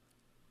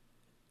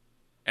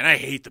 And I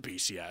hate the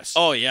BCS.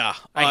 Oh yeah.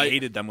 I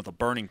hated them with a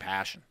burning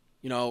passion.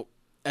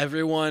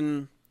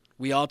 Everyone,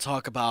 we all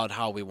talk about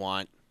how we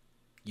want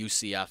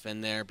UCF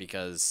in there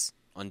because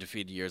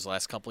undefeated years,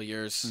 last couple of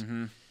years.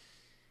 Mm-hmm.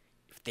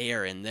 If they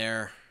are in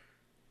there,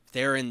 if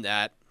they're in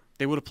that.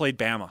 They would have played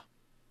Bama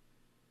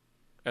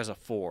as a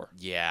 4,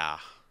 Yeah.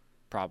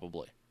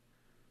 probably.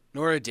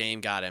 Notre Dame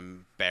got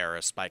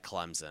embarrassed by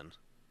Clemson.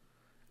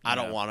 I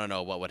don't Yeah. want to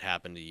know what would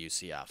happen to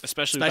UCF,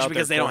 Especially without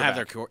because their they don't have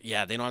their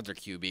quarterback. they don't have their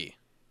QB.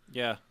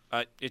 Yeah,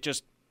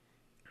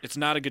 it's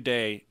not a good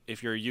day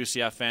if you're a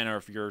UCF fan or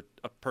if you're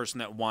a person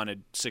that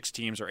wanted 6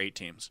 teams or 8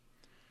 teams.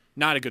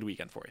 Not a good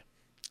weekend for you.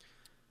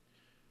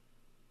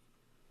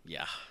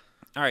 Yeah.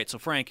 All right, so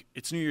Frank,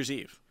 it's New Year's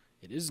Eve.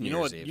 It is New You know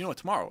Year's what? Eve. You know what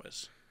tomorrow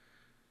is.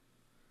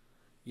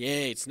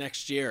 Yay, it's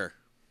next year.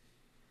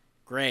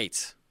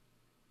 Great.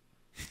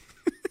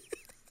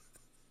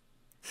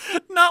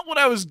 Not what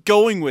I was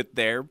going with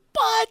there,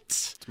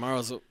 but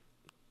Tomorrow's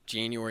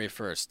January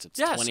 1st. It's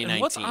yes.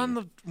 2019.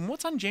 And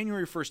what's on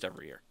January 1st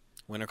every year?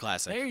 Winter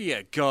Classic. There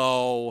you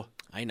go.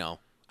 I know.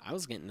 I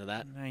was getting to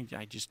that.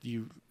 I just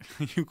you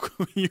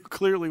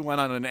clearly went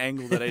on an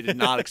angle that I did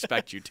not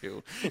expect you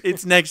to.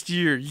 It's next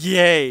year,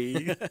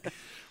 yay!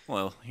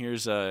 Well,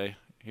 here's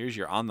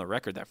your on the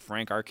record that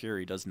Frank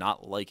Arcuri does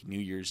not like New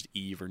Year's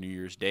Eve or New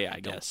Year's Day. I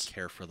guess Don't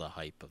care for the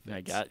hype of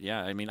it.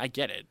 I mean, I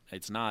get it.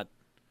 It's not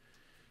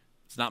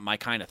my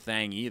kind of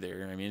thing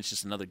either. I mean, it's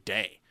just another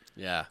day,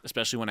 Yeah.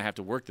 especially when I have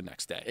to work the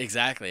next day.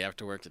 Exactly. I have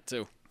to work it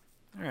too.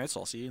 All right, so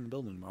I'll see you in the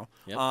building tomorrow.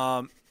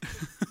 Yep.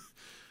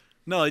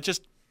 No, it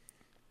just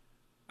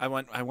I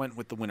went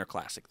with the Winter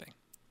Classic thing.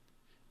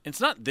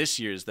 It's not this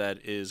year's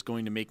that is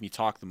going to make me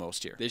talk the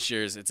most here. This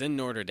year's it's in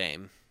Notre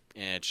Dame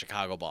and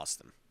Chicago,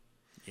 Boston.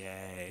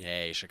 Yay.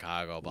 Yay,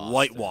 Chicago, Boston.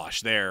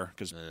 Whitewash there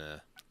because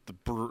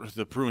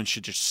the Bruins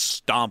should just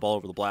stomp all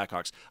over the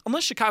Blackhawks.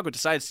 Unless Chicago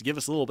decides to give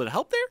us a little bit of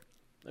help there.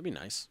 That'd be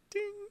nice.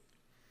 Ding.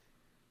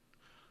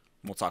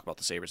 We'll talk about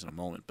the Sabres in a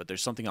moment, but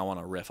there's something I want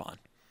to riff on.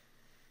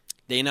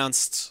 They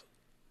announced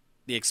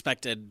the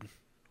expected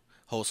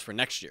host for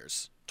next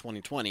year's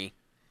 2020.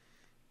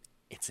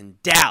 It's in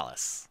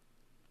Dallas.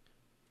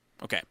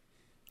 Okay.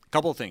 A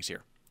couple of things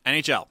here.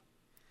 NHL.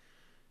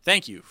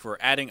 Thank you for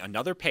adding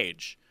another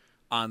page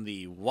on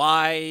the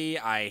why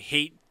I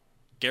hate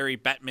Gary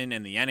Bettman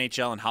and the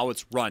NHL and how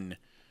it's run.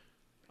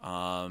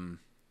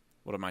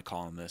 What am I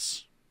calling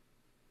this?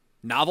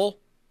 Novel?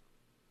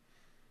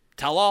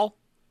 Tell-all?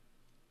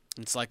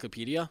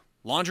 Encyclopedia?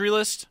 Laundry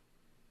list?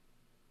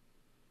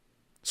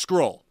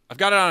 Scroll. I've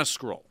got it on a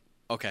scroll.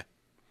 Okay.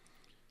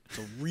 It's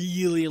a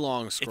really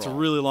long scroll. It's a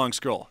really long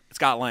scroll. It's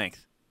got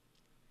length.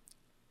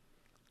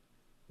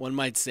 One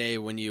might say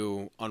when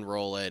you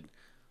unroll it,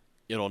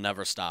 it'll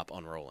never stop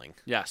unrolling.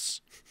 Yes.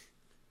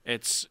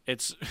 It's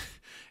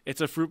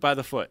a fruit by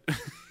the foot.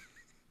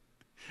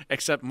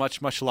 Except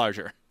much, much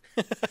larger.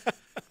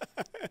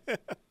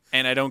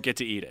 And I don't get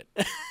to eat it.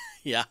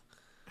 Yeah.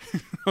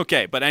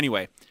 Okay, but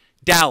anyway.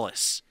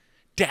 Dallas.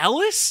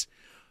 Dallas?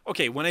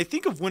 Okay, when I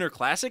think of Winter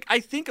Classic, I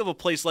think of a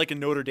place like a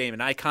Notre Dame, an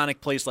iconic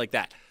place like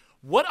that.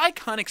 What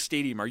iconic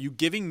stadium are you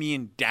giving me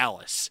in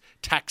Dallas,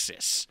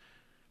 Texas,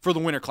 for the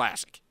Winter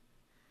Classic?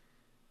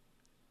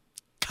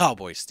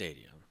 Cowboy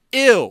Stadium.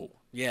 Ew.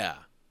 Yeah.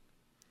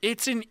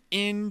 It's an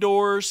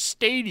indoor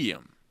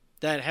stadium.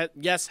 That,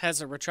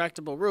 has a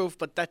retractable roof,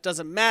 but that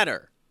doesn't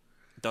matter.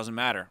 It doesn't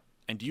matter.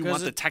 And do you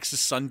want the Texas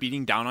sun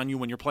beating down on you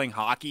when you're playing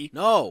hockey?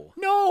 No.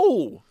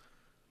 No.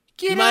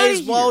 Get You out might of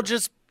as well here.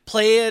 just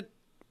play at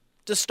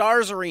the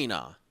Stars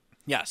Arena.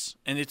 Yes,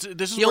 and this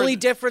is The only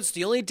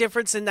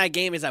difference in that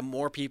game is that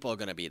more people are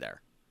going to be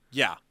there.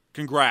 Yeah,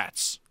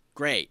 congrats.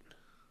 Great.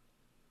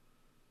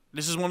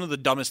 This is one of the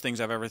dumbest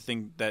things I've ever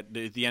think that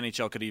the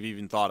NHL could have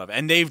even thought of,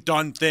 and they've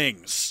done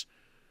things.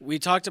 We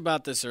talked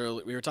about this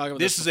earlier. We were talking about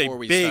This this is before a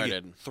we big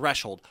started.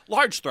 threshold,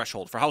 large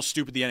threshold for how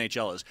stupid the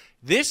NHL is.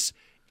 This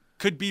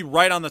could be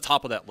right on the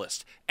top of that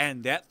list,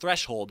 and that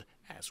threshold,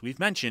 as we've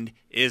mentioned,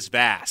 is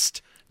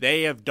vast.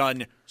 They have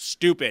done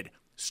stupid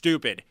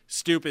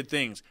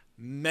things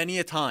many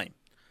a time,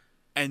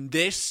 and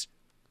this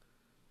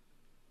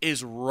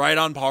is right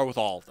on par with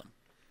all of them.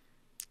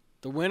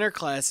 The Winter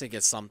Classic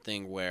is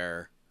something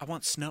where I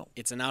want snow.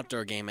 it's an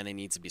outdoor game and it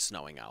needs to be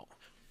snowing out.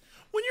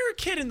 When you're a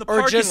kid in the Or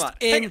parking just lot,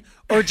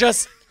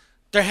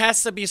 there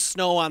has to be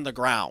snow on the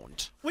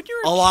ground. when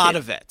you're A lot kid-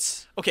 of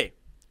it. Okay,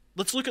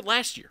 let's look at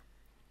last year.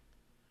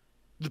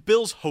 The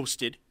Bills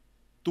hosted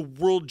the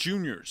World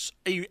Juniors,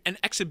 an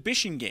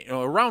exhibition game,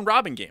 a round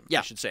robin game, Yeah.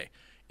 I should say,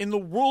 in the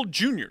World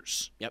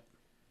Juniors Yep.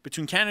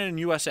 between Canada and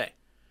USA.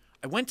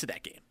 I went to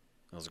that game.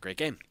 That was a great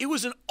game. It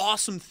was an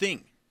awesome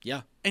thing,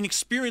 Yeah. an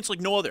experience like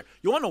no other.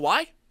 You want to know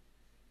why?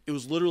 It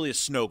was literally a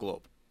snow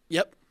globe.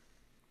 Yep.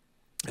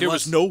 There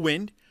was no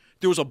wind.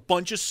 There was a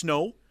bunch of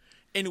snow,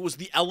 and it was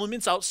the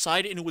elements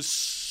outside, and it was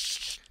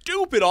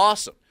stupid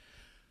awesome.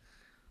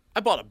 I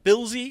bought a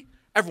Billsy.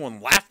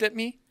 Everyone laughed at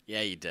me.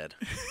 Yeah, you did.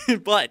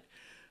 But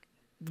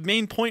the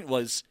main point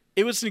was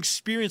it was an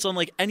experience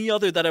unlike any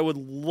other that I would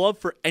love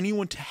for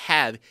anyone to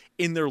have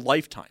in their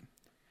lifetime.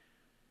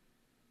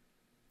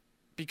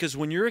 Because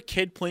when you're a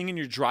kid playing in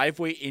your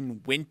driveway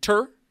in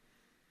winter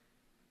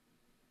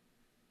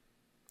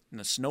and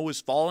the snow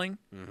is falling,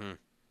 and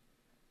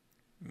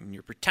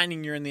you're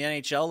pretending you're in the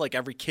NHL like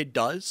every kid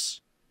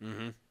does,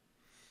 I'm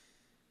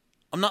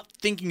not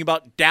thinking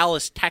about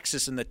Dallas,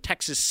 Texas, and the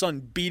Texas sun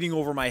beating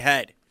over my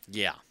head.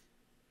 Yeah.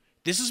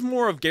 This is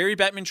more of Gary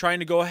Bettman trying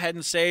to go ahead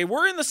and say,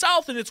 we're in the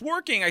South and it's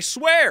working, I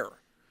swear.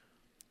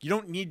 You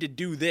don't need to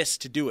do this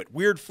to do it.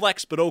 Weird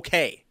flex, but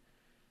okay.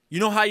 You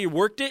know how you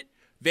worked it?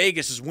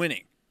 Vegas is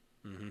winning.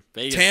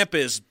 Vegas. Tampa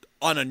is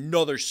on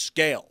another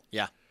scale.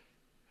 Yeah.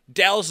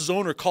 Dallas's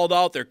owner called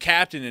out their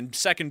captain and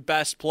second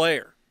best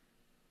player.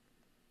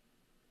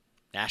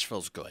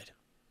 Nashville's good.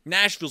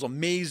 Nashville's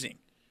amazing.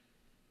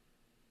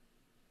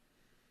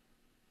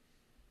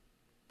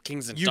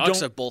 Kings and You Ducks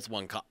don't- have both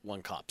won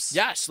cups.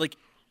 Yes,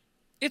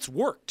 it's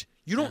worked.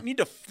 You don't need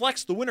to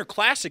flex the Winter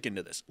Classic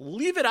into this.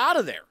 Leave it out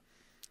of there.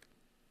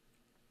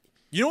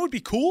 You know what would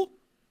be cool?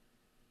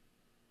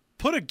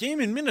 Put a game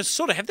in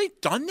Minnesota. Have they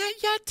done that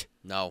yet?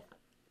 No.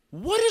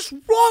 What is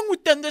wrong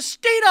with them? The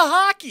state of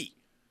hockey.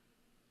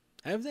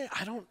 Have they?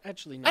 I don't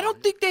actually know. I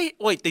don't think they...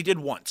 Wait, they did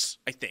once,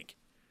 I think.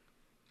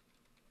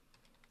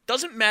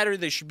 Doesn't matter.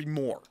 They should be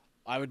more.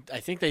 I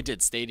think they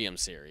did Stadium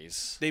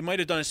Series. They might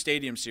have done a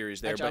Stadium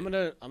Series there. Actually,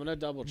 but I'm gonna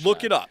double check.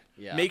 look it up.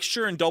 Yeah. Make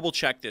sure and double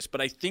check this. But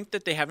I think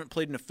that they haven't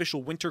played an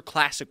official Winter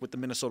Classic with the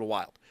Minnesota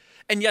Wild.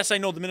 And yes, I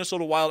know the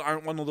Minnesota Wild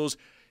aren't one of those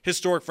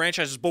historic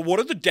franchises, but what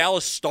are the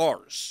Dallas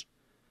Stars?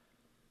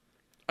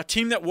 A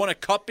team that won a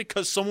cup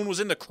because someone was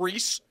in the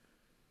crease?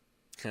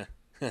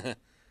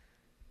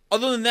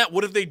 Other than that,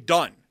 what have they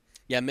done?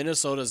 Yeah,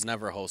 Minnesota's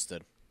never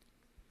hosted.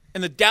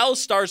 And the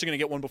Dallas Stars are going to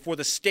get one before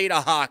the state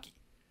of hockey.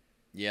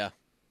 Yeah.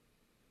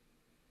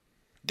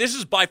 This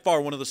is by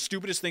far one of the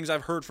stupidest things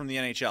I've heard from the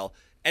NHL.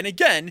 And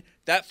again,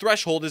 that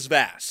threshold is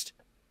vast.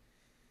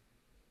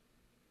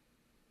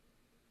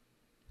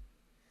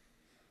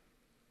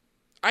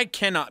 I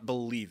cannot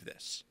believe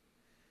this.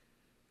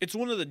 It's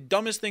one of the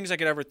dumbest things I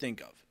could ever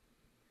think of.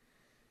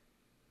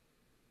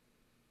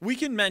 We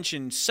can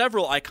mention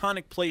several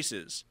iconic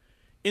places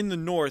in the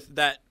North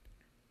that,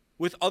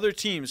 with other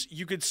teams,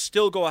 you could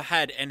still go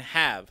ahead and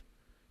have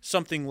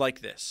something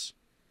like this.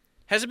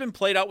 Has it been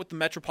played out with the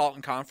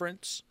Metropolitan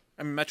Conference?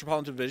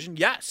 Metropolitan Division?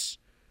 Yes.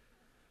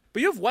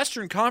 But you have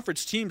Western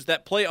Conference teams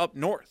that play up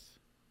north.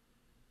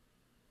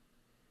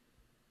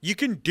 You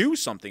can do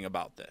something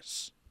about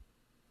this.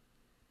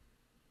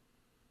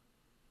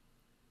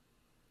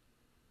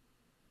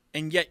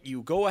 And yet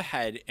you go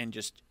ahead and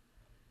just...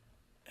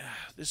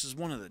 this is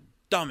one of the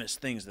dumbest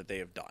things that they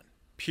have done.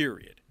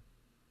 Period.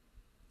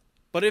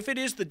 But if it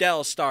is the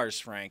Dallas Stars,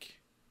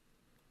 Frank,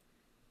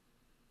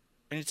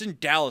 and it's in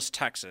Dallas,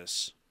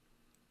 Texas,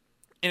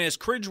 and as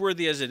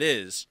cringeworthy as it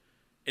is,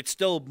 it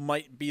still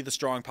might be the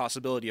strong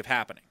possibility of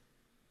happening.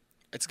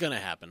 It's gonna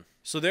happen.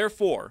 So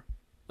therefore...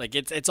 Like,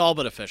 it's all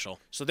but official.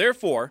 So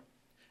therefore,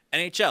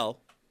 NHL,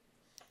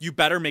 you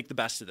better make the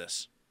best of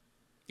this.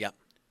 Yep.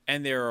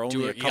 And there are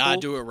only a couple... You gotta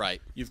do it right.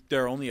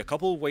 There are only a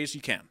couple of ways you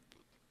can.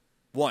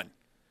 One,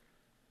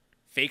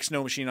 fake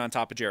snow machine on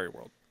top of Jerry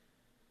World.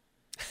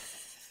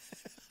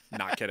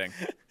 Not kidding.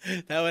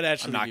 That would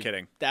actually I'm not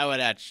kidding.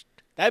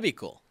 That'd be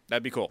cool.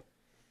 That'd be cool.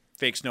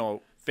 Fake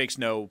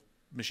snow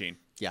machine.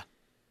 Yeah.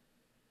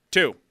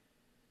 2,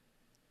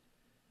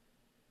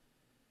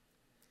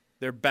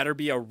 there better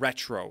be a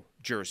retro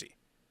jersey.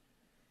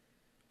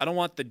 I don't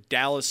want the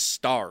Dallas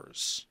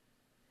Stars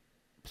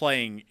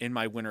playing in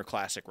my Winter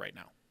Classic right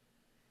now.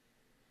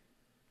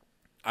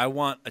 I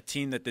want a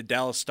team that the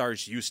Dallas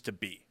Stars used to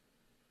be.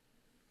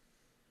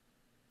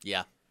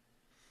 Yeah.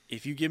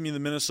 If you give me the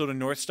Minnesota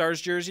North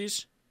Stars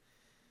jerseys,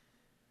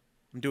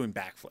 I'm doing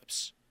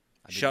backflips.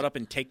 Shut up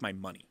and take my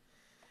money.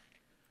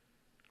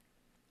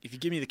 If you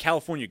give me the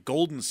California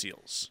Golden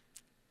Seals,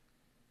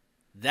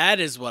 that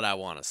is what I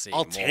want to see.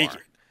 I'll take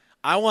it.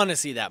 I want to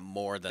see that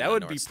more than that the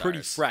would North be Stars.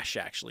 pretty fresh,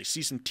 actually.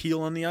 See some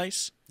teal on the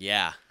ice.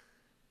 Yeah.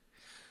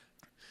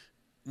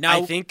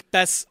 Now, I think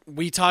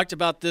we talked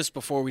about this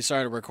before we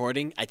started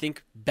recording. I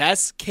think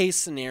best case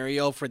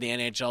scenario for the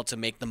NHL to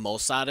make the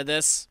most out of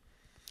this,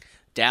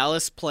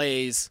 Dallas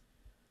plays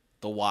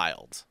the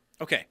Wild.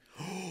 Okay.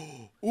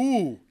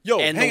 Ooh. Yo,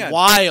 and hang the on.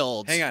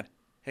 Wild. Hang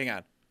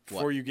on.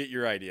 Before What? you get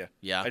your idea.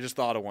 Yeah. I just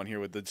thought of one here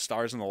with the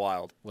Stars and the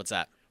Wild. What's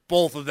that?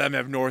 Both of them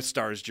have North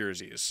Stars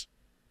jerseys.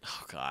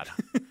 Oh, God.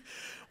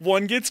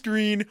 One gets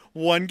green,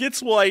 one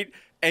gets white,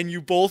 and you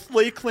both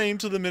lay claim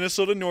to the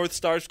Minnesota North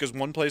Stars because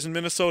one plays in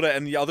Minnesota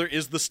and the other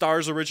is the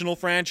Stars' original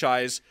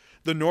franchise,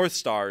 the North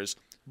Stars.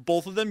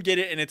 Both of them get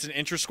it, and it's an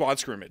inter-squad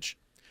scrimmage.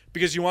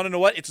 Because you want to know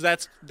what?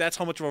 That's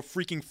how much of a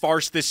freaking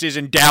farce this is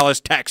in Dallas,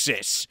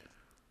 Texas.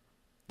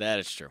 That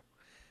is true.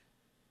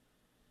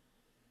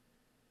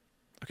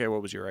 Okay,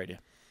 what was your idea?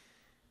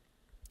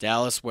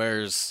 Dallas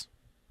wears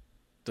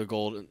the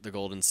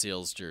Golden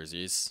Seals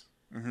jerseys.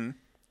 Mm-hmm.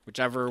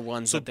 Whichever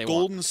ones So that they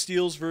Golden want.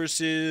 Steels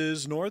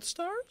versus North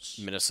Stars?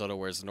 Minnesota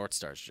wears the North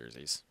Stars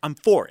jerseys. I'm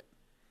for it.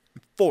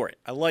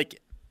 I like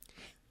it.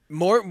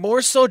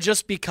 More so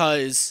just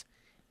because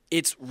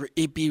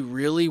it'd be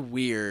really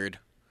weird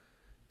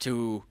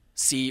to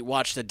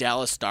watch the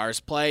Dallas Stars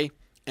play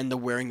and they're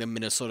wearing the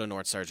Minnesota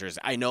North Stars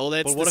jersey. I know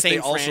that's But what the if same they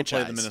also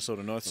franchise. play the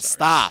Minnesota North Stars?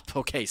 Stop.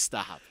 Okay,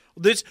 stop.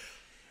 It's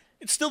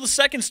still the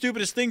second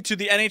stupidest thing to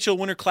the NHL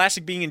Winter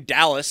Classic being in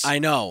Dallas. I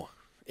know.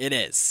 It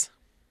is.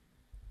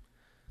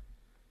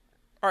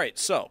 All right,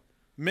 so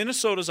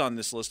Minnesota's on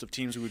this list of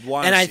teams we would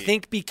want to And see. I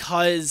think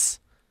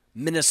because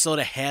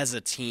Minnesota has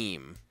a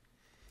team,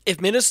 if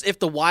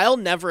the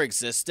Wild never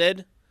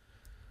existed,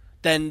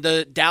 then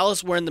the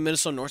Dallas wearing the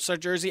Minnesota North Star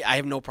jersey, I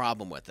have no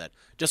problem with it.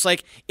 Just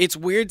like it's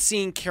weird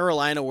seeing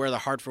Carolina wear the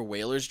Hartford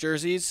Whalers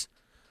jerseys,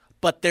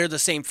 but they're the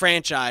same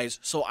franchise,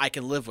 so I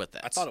can live with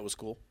it. I thought it was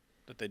cool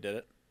that they did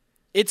it.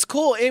 It's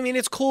cool. I mean,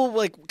 it's cool,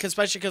 like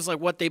especially because like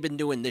what they've been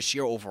doing this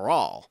year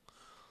overall.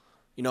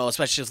 You know,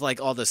 especially with, like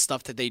all the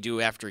stuff that they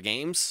do after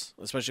games,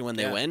 especially when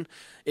they win.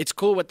 It's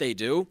cool what they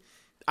do.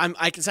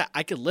 I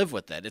could live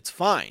with it. It's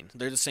fine.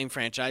 They're the same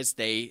franchise.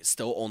 They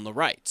still own the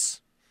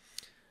rights.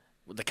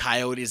 The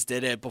Coyotes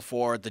did it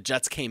before the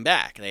Jets came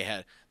back.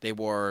 They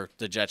wore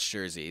the Jets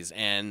jerseys,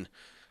 and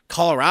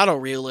Colorado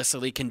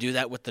realistically can do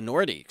that with the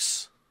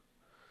Nordiques.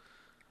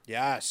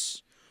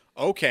 Yes.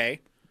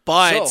 Okay.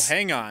 But So,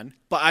 hang on.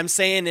 But I'm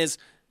saying is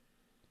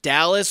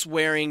Dallas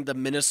wearing the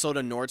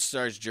Minnesota North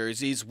Stars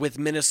jerseys with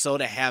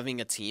Minnesota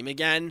having a team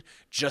again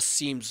just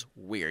seems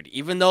weird.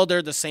 Even though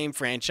they're the same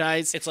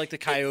franchise. It's like the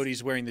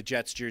Coyotes wearing the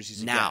Jets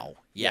jerseys again. Now.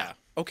 Yeah.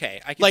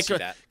 Okay, I can see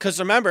that. Because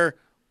remember,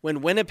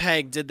 when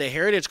Winnipeg did the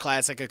Heritage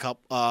Classic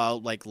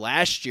like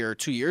last year,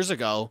 2 years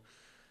ago,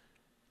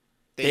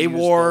 they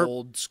wore the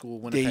old school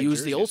Winnipeg They used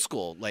jerseys. the old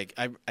school. Like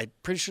I'm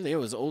pretty sure it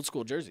was old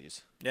school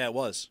jerseys. Yeah, it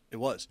was. It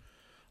was.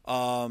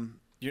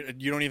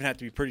 You don't even have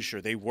to be pretty sure.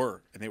 They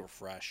were, and they were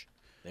fresh.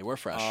 They were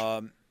fresh.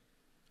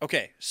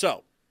 Okay,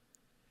 so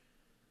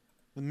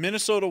the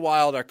Minnesota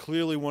Wild are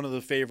clearly one of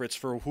the favorites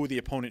for who the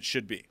opponent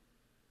should be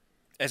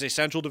as a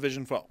Central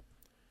Division foe.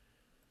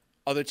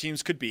 Other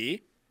teams could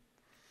be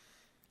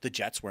the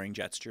Jets wearing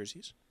Jets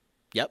jerseys.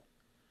 Yep.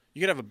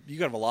 You could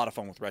have a lot of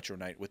fun with Retro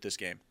Night with this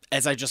game.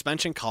 As I just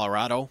mentioned,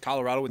 Colorado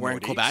With wearing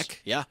Nordiques.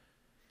 Quebec. Yeah.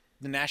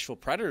 The Nashville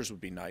Predators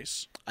would be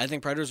nice. I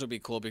think Predators would be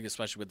cool, because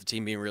especially with the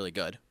team being really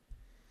good.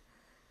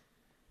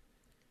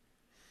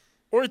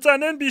 Or it's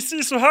on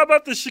NBC, so how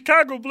about the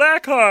Chicago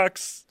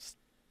Blackhawks?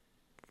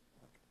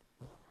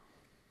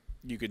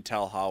 You can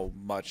tell how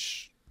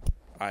much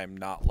I'm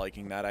not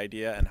liking that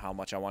idea and how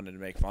much I wanted to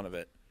make fun of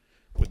it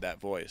with that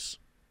voice.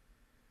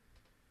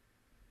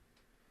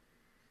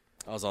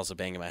 I was also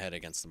banging my head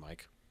against the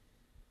mic.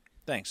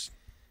 Thanks.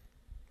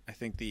 I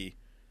think the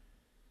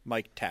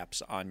mic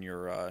taps on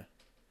your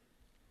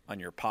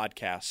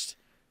podcast,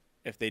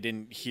 if they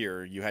didn't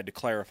hear, you had to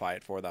clarify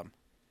it for them.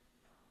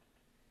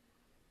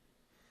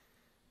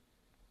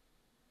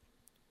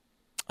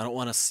 I don't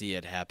want to see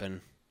it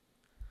happen,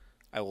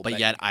 I would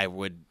I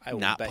will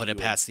not bet put it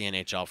you past the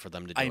NHL for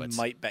them to do I it.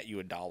 might bet you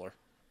 $1.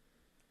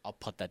 I'll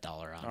put that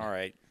dollar on. All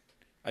right.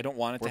 I don't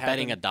want it We're to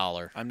happen. betting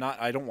 $1.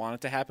 I don't want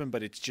it to happen,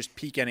 but it's just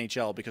peak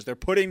NHL because they're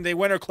putting the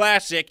Winter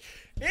Classic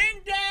in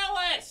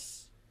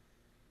Dallas.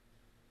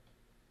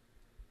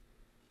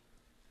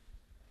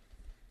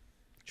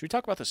 Should we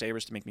talk about the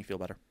Sabres to make me feel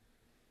better?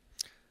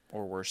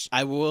 Or worse?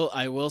 I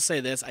will say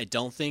this. I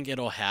don't think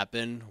it'll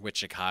happen with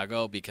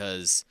Chicago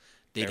because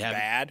They're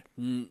bad.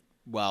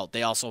 Well,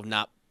 they've also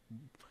Because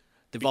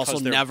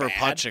they're never bad?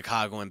 put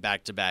Chicago in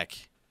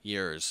back-to-back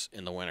years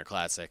in the Winter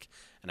Classic,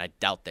 and I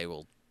doubt they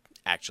will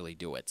actually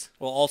do it.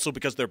 Well, also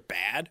because they're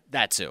bad.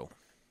 That too.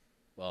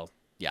 Well,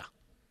 yeah.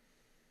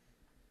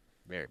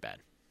 Very bad.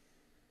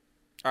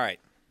 All right.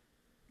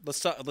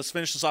 Let's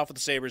finish this off with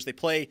the Sabres. They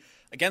play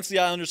against the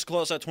Islanders to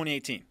close out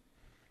 2018.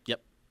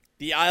 Yep.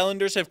 The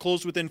Islanders have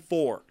closed within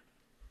 4.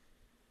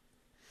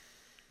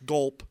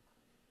 Gulp.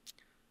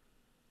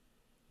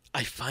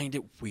 I find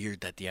it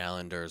weird that the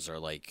Islanders are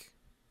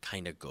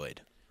kind of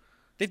good.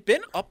 They've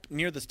been up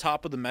near the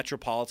top of the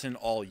Metropolitan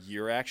all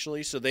year,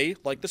 actually. So they,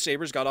 like the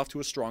Sabres, got off to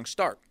a strong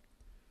start.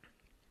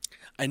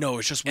 I know,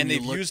 it's just when And you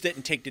they've look, used it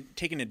and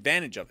taken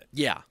advantage of it.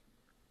 yeah.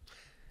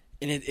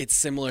 And it's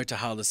similar to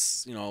how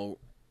this, The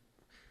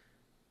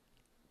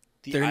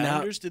They're not-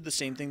 Islanders did the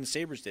same thing the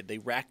Sabres did. They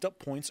racked up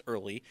points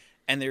early,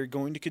 and they're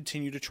going to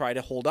continue to try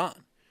to hold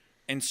on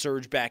and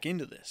surge back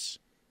into this.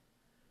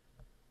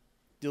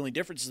 The only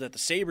difference is that the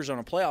Sabres are on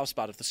a playoff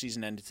spot if the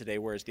season ended today,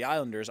 whereas the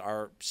Islanders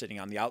are sitting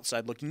on the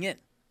outside looking in.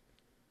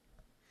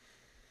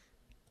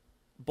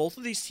 Both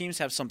of these teams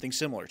have something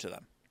similar to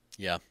them.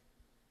 yeah.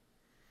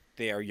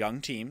 They are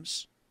young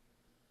teams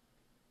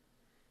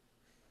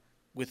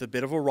with a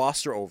bit of a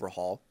roster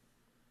overhaul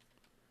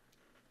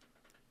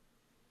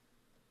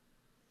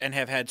and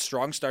have had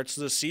strong starts to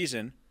the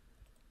season,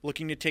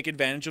 looking to take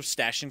advantage of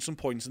stashing some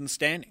points in the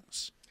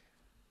standings.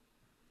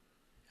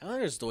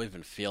 Islanders don't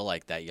even feel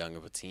like that young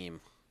of a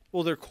team.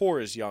 Well, their core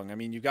is young. I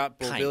mean, you've got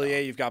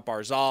Beauvillier, you've got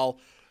Barzal.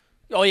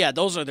 Oh, yeah,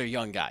 those are their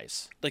young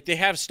guys. Like, they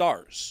have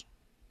stars.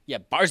 Yeah,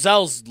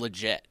 Barzal's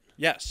legit.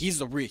 Yes. He's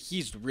the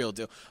real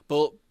deal.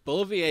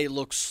 Beauvillier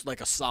looks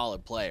like a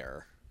solid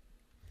player.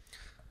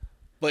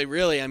 But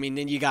really, I mean,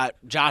 then you got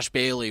Josh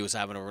Bailey, who's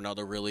having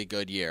another really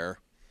good year.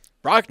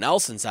 Brock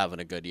Nelson's having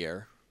a good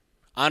year.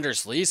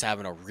 Anders Lee's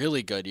having a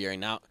really good year.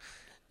 And now,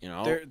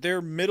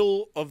 They're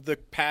middle of the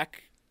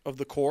pack of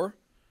the core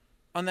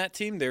on that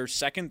team. They're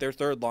second, their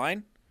third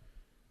line.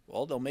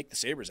 Well, they'll make the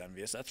Sabres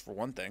envious. That's for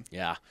one thing.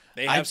 yeah.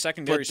 They have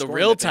secondary But the scoring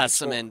real that they can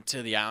testament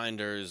to the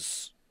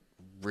Islanders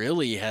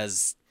really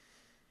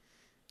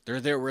they're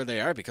there where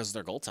they are because of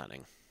their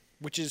goaltending.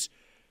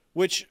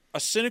 Which a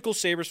cynical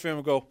Sabres fan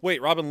will go,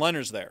 wait, Robin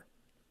Leonard's there.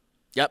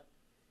 Yep.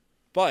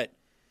 But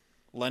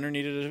Leonard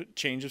needed a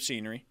change of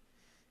scenery,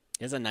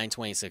 He has a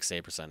 .926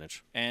 save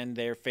percentage. and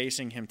they're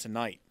facing him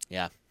tonight.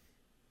 Yeah.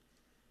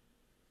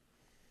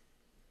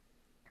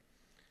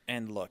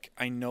 And look,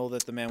 I know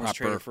that the man was Proper.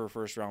 traded for a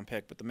first-round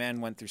pick, but the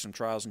man went through some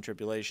trials and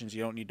tribulations.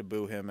 You don't need to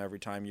boo him every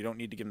time. You don't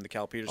need to give him the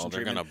Cal Peterson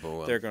they're treatment. gonna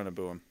boo him. They're going to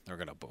boo him. They're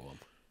going to boo him.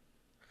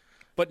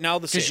 But now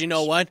the Because you Sabres.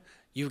 know what?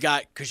 You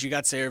got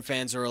Sabre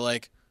fans who are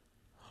like,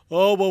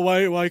 oh, but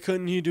why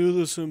couldn't he do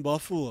this in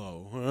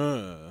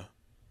Buffalo?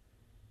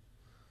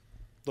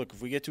 Look,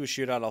 if we get to a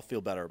shootout, I'll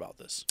feel better about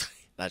this.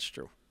 That's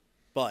true.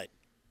 But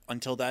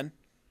until then,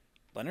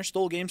 Leonard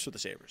stole games for the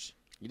Sabres.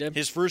 You did.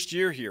 His first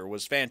year here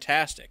was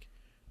fantastic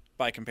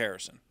by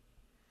comparison.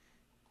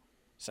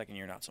 Second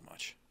year, not so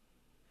much.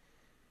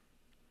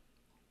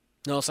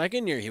 No,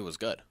 second year he was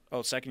good.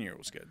 Oh, second year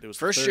was good. It was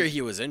First year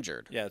he was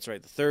injured. Yeah, that's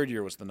right. The third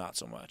year was the not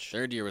so much.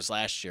 Third year was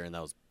last year, and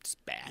that was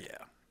just bad.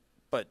 Yeah.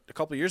 But a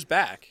couple years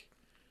back,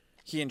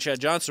 he and Chad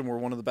Johnson were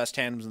one of the best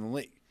tandems in the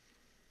league.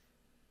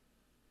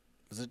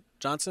 Was it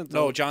Johnson?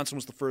 No, Johnson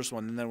was the first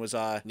one, and then it was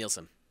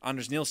Nielsen.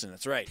 Anders Nielsen.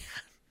 That's right.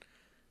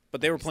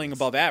 But they were playing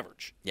above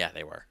average. Yeah,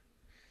 they were.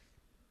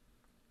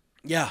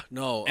 Yeah,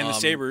 no. And the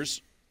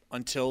Sabres,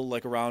 until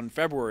like around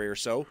February or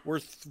so, were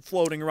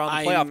floating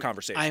around the playoff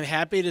conversation. I'm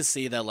happy to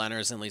see that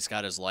Leonard's at least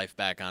got his life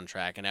back on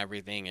track and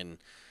everything, and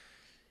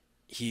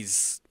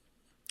he's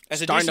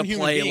As a starting decent to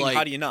human play being, like,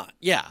 how do you not?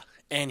 Yeah,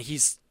 and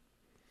he's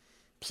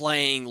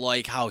playing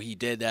like how he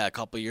did that a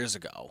couple years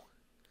ago.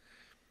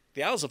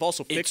 The Isles have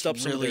also fixed up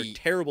some of their really-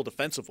 terrible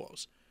defensive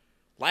woes.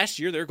 Last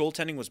year, their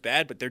goaltending was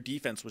bad, but their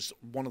defense was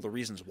one of the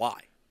reasons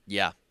why.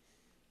 Yeah.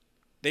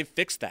 They've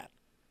fixed that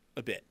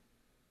a bit.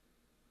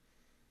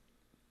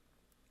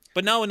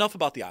 But now enough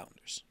about the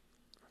Islanders.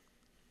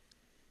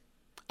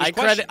 I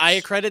There's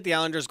questions. credit the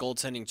Islanders'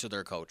 goaltending to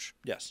their coach.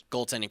 Yes.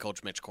 Goaltending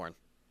coach Mitch Korn.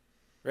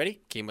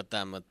 Ready? Came with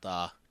them with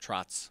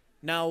Trotz.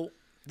 Now,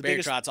 the Barry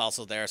biggest... Trotz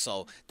also there,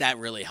 so that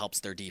really helps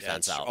their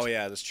defense out. Oh,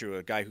 yeah, that's true.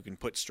 A guy who can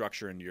put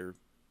structure into your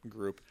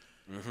group.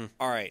 Mm-hmm.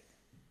 All right.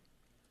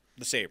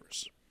 The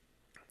Sabres.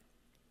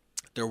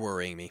 They're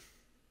worrying me.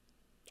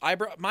 My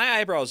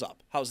eyebrow's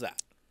up. How's that?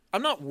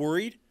 I'm not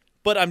worried,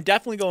 but I'm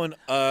definitely going,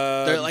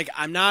 They're like,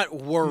 I'm not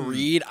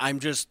worried.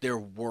 They're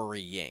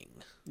worrying.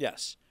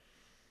 Yes.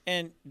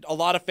 And a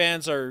lot of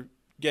fans are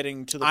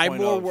getting to the I'm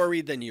point more of...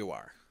 worried than you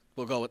are.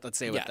 We'll go with, let's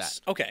say with Yes.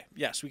 that. Okay.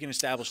 Yes, we can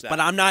establish that.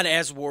 But I'm not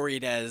as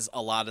worried as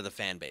a lot of the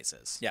fan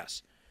bases.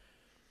 Yes.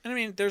 And I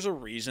mean, there's a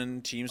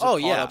reason teams have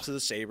caught up to the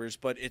Sabres,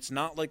 but it's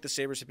not like the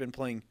Sabres have been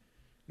playing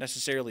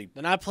necessarily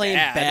They're not playing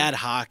bad. bad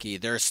hockey.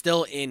 They're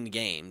still in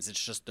games.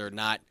 It's just they're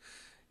not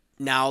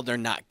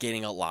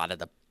getting a lot of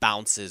the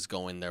bounces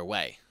going their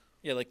way.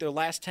 Yeah, like their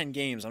last 10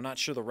 games, I'm not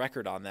sure the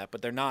record on that,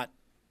 but they're not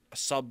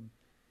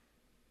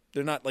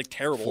they're not like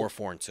terrible.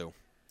 4-4-2.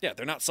 Yeah,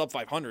 they're not sub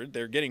 500.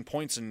 They're getting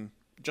points in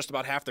just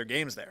about half their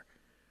games there.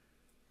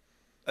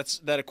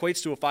 That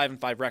equates to a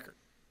 5-5 record.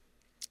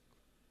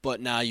 But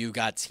now you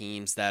got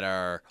teams that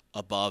are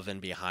above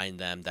and behind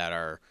them that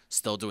are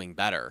still doing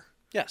better.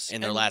 Yes.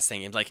 In their last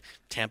 10 games, like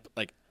Tampa,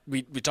 like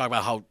we talk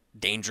about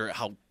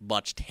how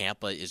much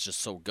Tampa is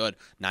just so good.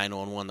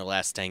 9-1 their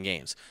last 10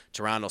 games.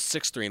 Toronto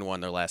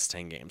 6-3-1 their last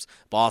 10 games.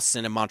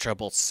 Boston and Montreal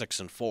both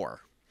 6-4.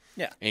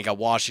 Yeah. And you got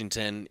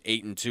Washington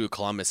 8-2,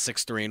 Columbus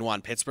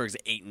 6-3-1, Pittsburgh's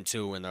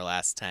 8-2 in their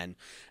last 10,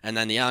 and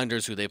then the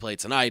Islanders, who they play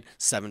tonight,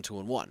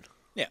 7-2-1.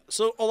 Yeah.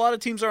 So a lot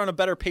of teams are on a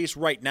better pace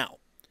right now.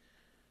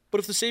 But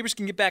if the Sabres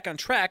can get back on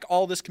track,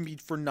 all this can be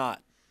for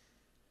naught.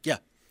 Yeah.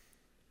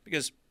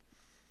 Because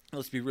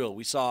let's be real,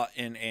 we saw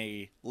in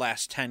a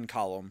last 10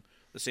 column,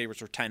 the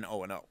Sabres were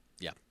 10-0-0.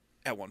 Yeah.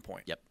 At one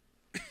point. Yep.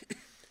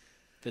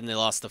 Then they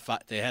lost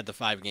they had the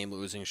 5-game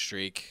losing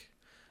streak.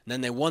 And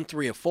then they won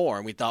 3 of 4,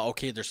 and we thought,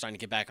 okay, they're starting to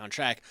get back on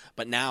track.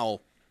 But now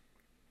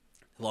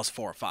they lost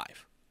 4 or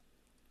 5.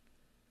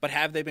 But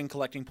have they been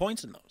collecting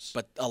points in those?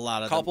 But a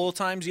lot of couple of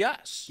times,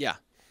 yes. Yeah.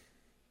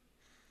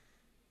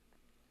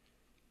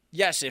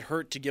 Yes, it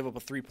hurt to give up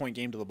a 3-point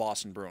game to the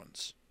Boston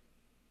Bruins.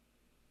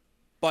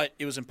 But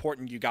it was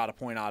important you got a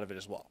point out of it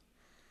as well.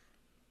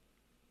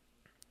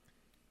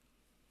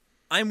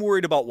 I'm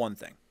worried about one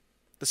thing.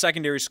 The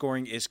secondary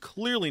scoring is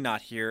clearly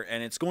not here,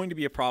 and it's going to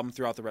be a problem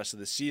throughout the rest of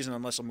the season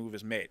unless a move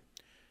is made.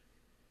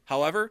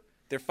 However,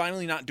 they're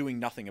finally not doing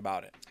nothing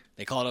about it.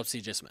 They called up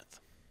C.J. Smith.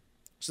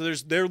 So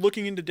they're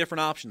looking into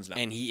different options now.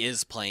 And he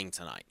is playing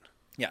tonight.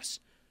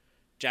 Yes.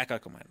 Jack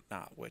Eichel might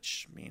not,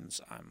 which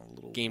means I'm a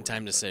little Game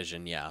time worried,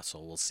 decision, yeah, so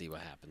we'll see what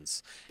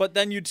happens. But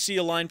then you'd see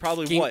a line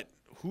probably what?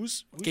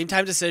 Who's Game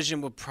time decision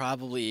would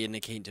probably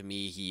indicate to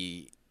me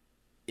he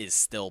is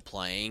still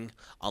playing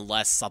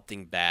unless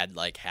something bad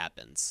like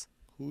happens.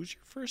 Who's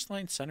your first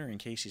line center in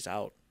case he's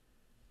out?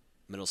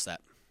 Middlestat.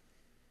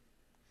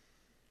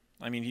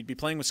 I mean, he'd be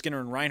playing with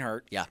Skinner and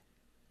Reinhart. Yeah.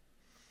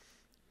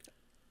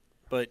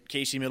 But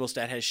Casey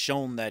Middlestat has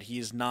shown that he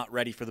is not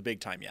ready for the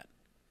big time yet.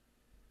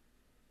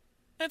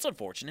 That's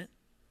unfortunate.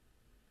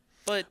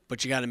 But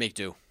you got to make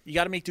do. You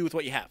got to make do with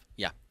what you have.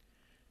 Yeah.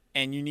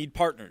 And you need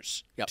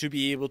partners to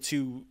be able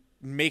to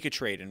make a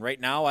trade. And right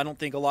now, I don't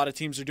think a lot of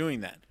teams are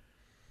doing that.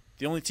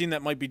 The only team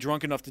that might be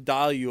drunk enough to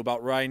dial you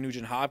about Ryan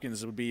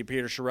Nugent-Hopkins would be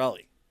Peter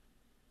Chiarelli.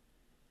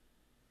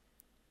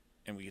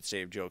 And we could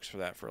save jokes for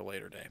that for a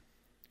later day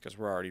because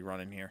we're already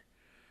running here.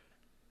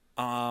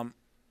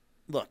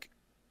 Look,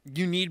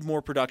 you need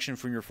more production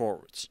from your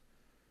forwards.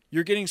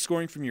 You're getting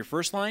scoring from your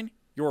first line,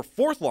 your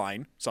fourth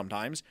line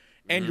sometimes,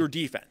 and your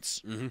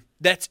defense. Mm-hmm.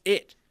 That's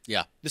it.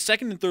 Yeah. The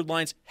second and third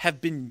lines have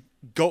been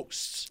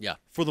ghosts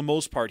for the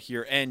most part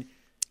here. And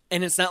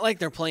it's not like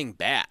they're playing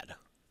bad.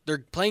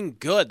 They're playing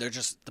good. They're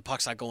just the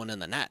puck's not going in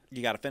the net.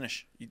 You got to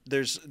finish.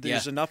 There's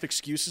enough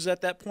excuses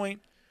at that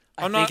point.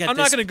 I I'm think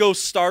not going to go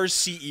Stars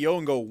CEO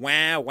and go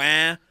wah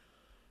wah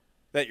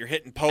that you're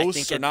hitting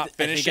posts or not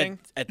finishing.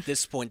 At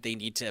this point, they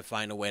need to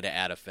find a way to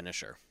add a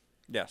finisher.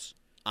 Yes.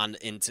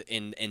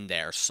 In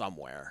there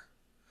somewhere.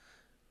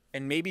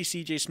 And maybe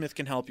C.J. Smith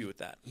can help you with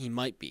that. He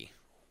might be.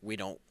 We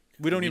don't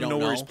even know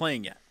where he's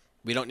playing yet.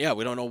 We don't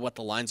know what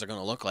the lines are going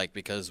to look like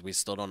because we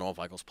still don't know if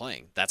Eichel's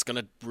playing. That's going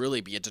to really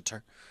be a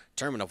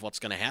determinant of what's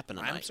going to happen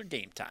tonight. Lineups are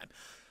game time.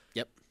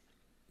 Yep.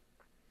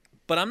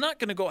 But I'm not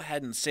going to go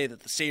ahead and say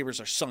that the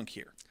Sabres are sunk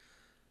here.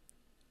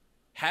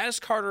 Has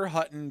Carter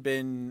Hutton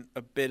been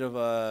a bit of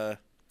a...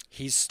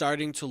 He's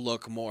starting to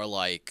look more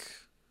like...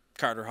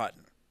 Carter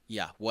Hutton.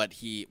 Yeah, what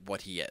he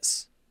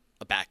is.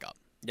 A backup.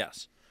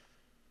 Yes.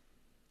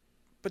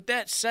 But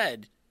that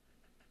said,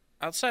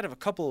 outside of a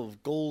couple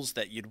of goals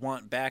that you'd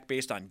want back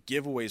based on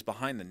giveaways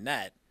behind the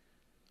net,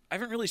 I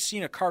haven't really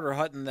seen a Carter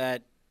Hutton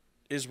that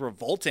is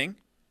revolting.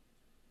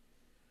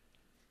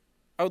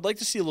 I would like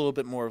to see a little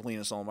bit more of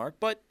Linus Ullmark,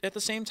 but at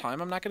the same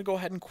time, I'm not going to go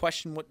ahead and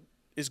question what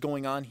is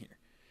going on here.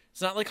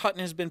 It's not like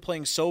Hutton has been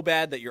playing so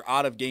bad that you're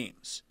out of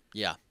games.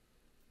 Yeah.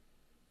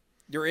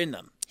 You're in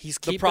them. He's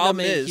keeping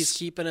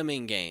him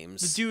in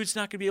games. The dude's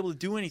not going to be able to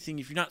do anything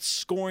if you're not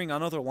scoring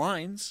on other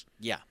lines.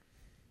 Yeah.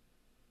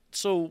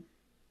 So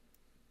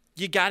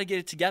you got to get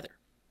it together.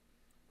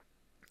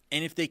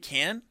 And if they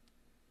can,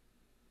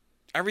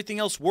 everything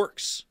else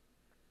works.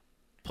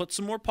 Put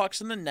some more pucks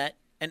in the net,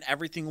 and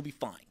everything will be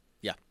fine.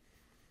 Yeah.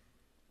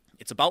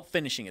 It's about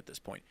finishing at this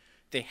point.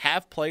 They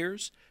have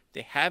players.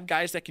 They have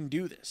guys that can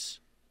do this.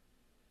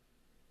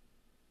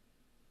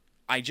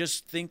 I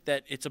just think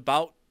that it's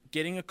about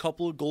getting a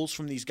couple of goals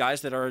from these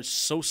guys that are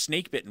so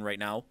snake-bitten right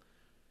now.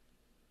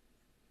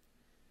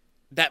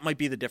 That might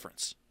be the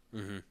difference.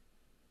 Mm-hmm.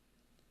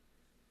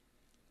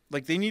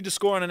 Like, they need to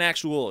score on an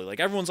actual goalie. Like,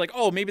 everyone's like,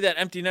 oh, maybe that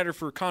empty netter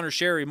for Connor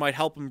Sherry might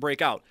help him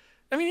break out.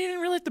 I mean, he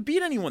didn't really have to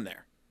beat anyone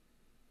there.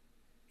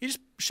 He just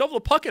shoveled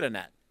a puck at a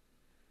net.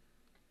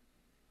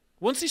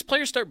 Once these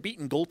players start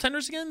beating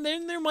goaltenders again,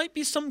 then there might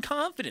be some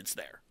confidence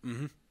there.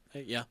 Mm-hmm.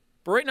 Yeah.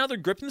 But right now, they're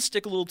gripping the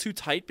stick a little too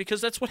tight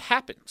because that's what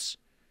happens.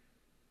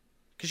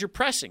 Because you're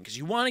pressing, because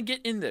you want to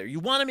get in there. You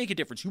want to make a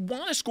difference. You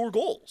want to score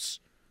goals.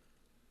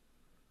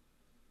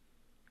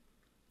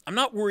 I'm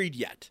not worried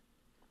yet.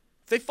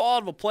 If they fall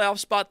out of a playoff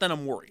spot, then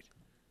I'm worried.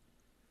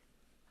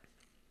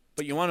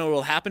 But you want to know what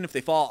will happen if they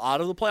fall out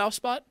of the playoff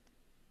spot?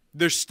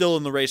 They're still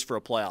in the race for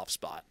a playoff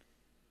spot.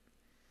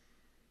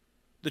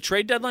 The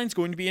trade deadline is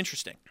going to be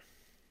interesting.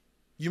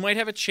 You might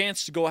have a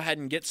chance to go ahead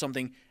and get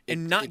something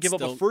and not give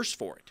up a first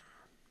for it.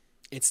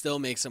 It still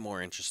makes it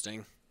more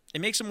interesting.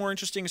 It makes it more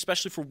interesting,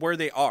 especially for where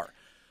they are.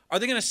 Are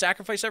they going to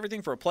sacrifice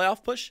everything for a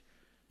playoff push?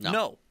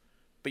 No.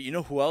 But you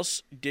know who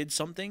else did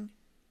something?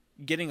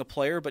 Getting a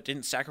player but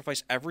didn't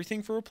sacrifice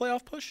everything for a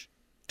playoff push?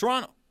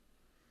 Toronto.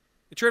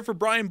 They traded for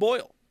Brian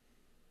Boyle.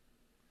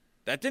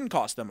 That didn't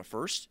cost them a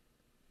first.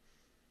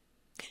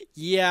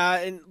 Yeah,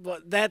 and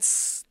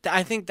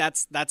I think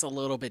that's a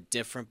little bit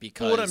different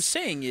because what I'm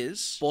saying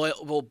is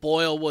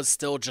Boyle was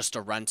still just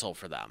a rental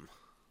for them.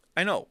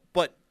 I know,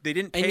 but they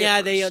didn't pay. And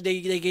yeah,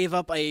 they gave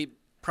up a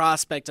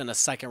prospect and a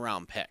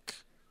second-round pick.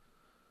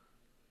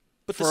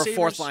 But for a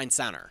fourth-line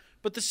center.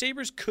 But the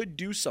Sabres could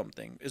do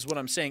something, is what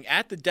I'm saying,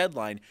 at the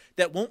deadline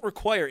that won't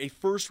require a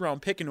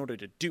first-round pick in order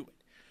to do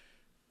it.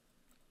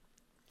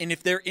 And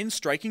if they're in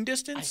striking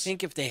distance, I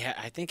think if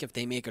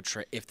they make a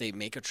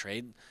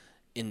trade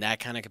in that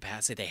kind of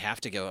capacity, they have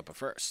to go up a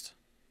first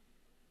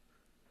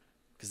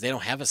because they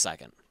don't have a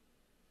second.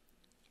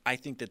 I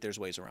think that there's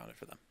ways around it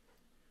for them.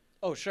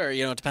 Oh, sure.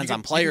 It depends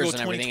on players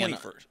and everything. And,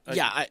 first.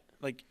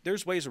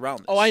 There's ways around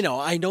this. Oh, I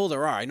know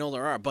there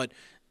are. But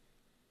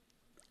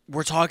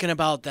we're talking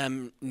about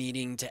them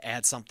needing to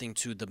add something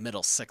to the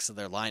middle six of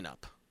their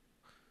lineup.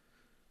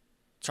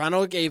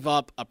 Toronto gave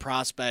up a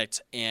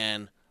prospect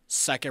and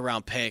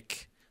second-round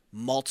pick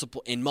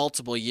in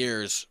multiple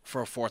years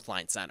for a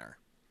fourth-line center.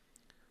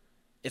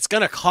 It's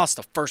going to cost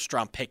a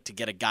first-round pick to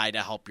get a guy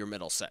to help your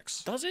middle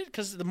six. Does it?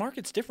 Because the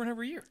market's different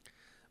every year.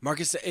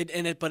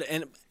 But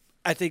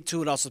I think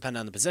too, it also depends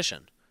on the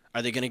position.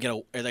 Are they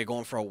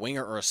going for a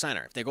winger or a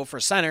center? If they go for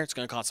a center, it's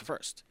going to cost a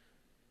first.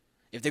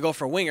 If they go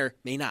for a winger,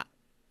 may not.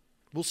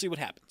 We'll see what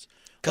happens.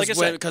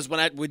 Because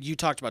when you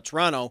talked about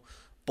Toronto,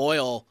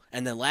 Boyle,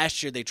 and then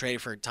last year they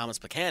traded for Thomas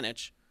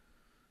Plekanec,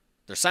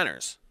 they're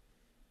centers.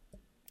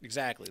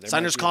 Exactly.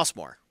 Centers cost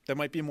more. There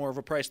might be more of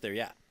a price there,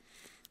 yeah.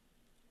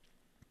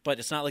 But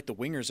it's not like the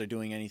wingers are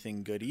doing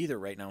anything good either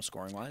right now,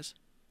 scoring-wise.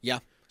 Yeah.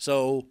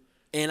 So...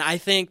 And I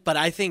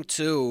think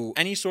too,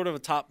 any sort of a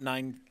top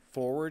 9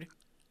 forward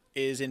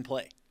is in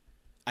play.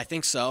 I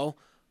think so.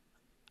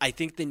 I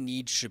think the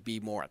need should be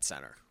more at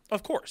center.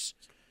 Of course.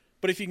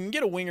 But if you can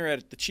get a winger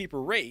at the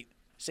cheaper rate,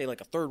 say like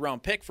a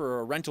third-round pick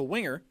for a rental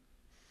winger,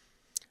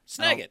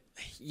 snag it.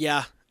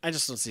 Yeah, I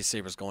just don't see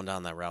Sabres going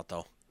down that route,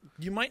 though.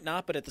 You might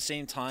not, but at the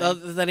same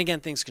time... Then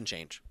again, things can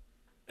change.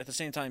 At the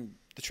same time,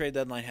 the trade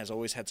deadline has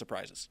always had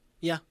surprises.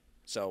 Yeah.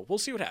 So we'll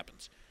see what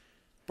happens.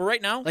 But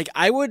right now...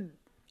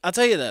 I'll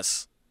tell you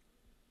this.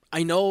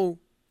 I know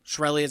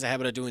Shirelli has a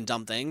habit of doing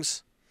dumb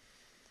things.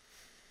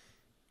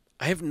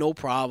 I have no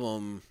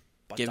problem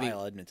But giving...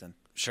 dial Edmonton.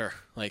 Sure.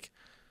 Like,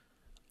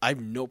 I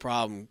have no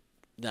problem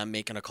them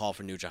making a call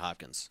for Nugent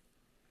Hopkins.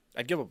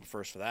 I'd give up a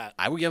first for that.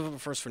 I would give up a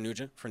first for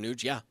Nugent. For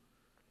Nuge, yeah.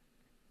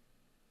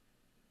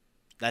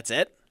 That's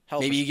it? Hell,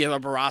 Maybe you give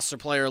up a roster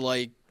player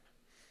like,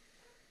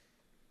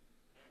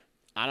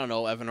 I don't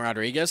know, Evan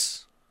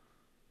Rodriguez?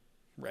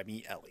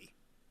 Remy Ellie.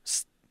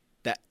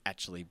 That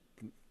actually...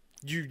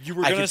 You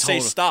were I going to could say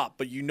totally- stop,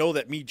 but you know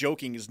that me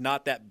joking is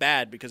not that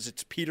bad because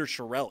it's Peter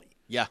Chiarelli.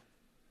 Yeah.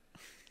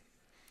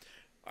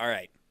 All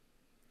right.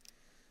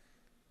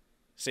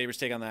 Sabres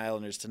take on the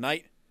Islanders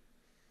tonight.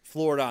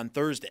 Florida on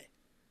Thursday.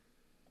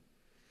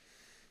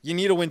 You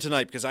need a win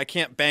tonight because I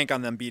can't bank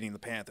on them beating the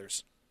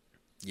Panthers.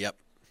 Yep.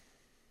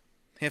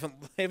 They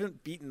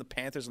haven't beaten the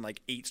Panthers in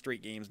like 8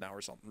 straight games now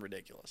or something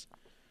ridiculous.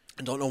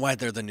 I don't know why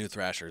they're the new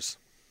Thrashers.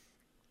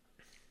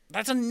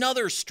 That's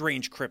another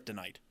strange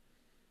kryptonite.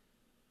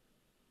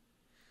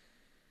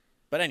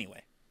 But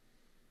anyway,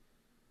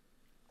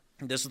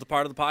 this is the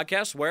part of the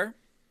podcast where,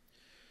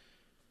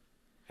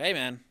 hey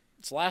man,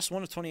 it's the last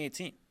one of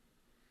 2018.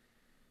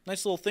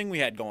 Nice little thing we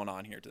had going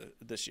on here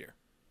this year.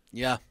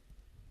 Yeah.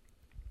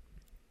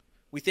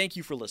 We thank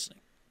you for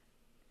listening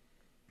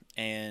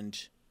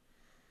and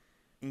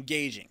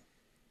engaging.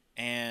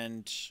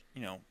 And,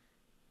 you know,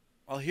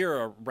 I'll hear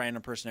a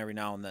random person every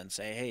now and then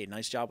say, hey,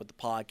 nice job with the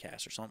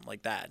podcast or something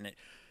like that.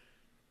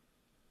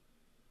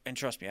 And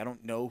trust me, I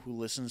don't know who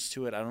listens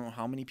to it. I don't know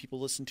how many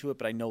people listen to it,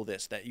 but I know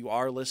this, that you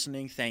are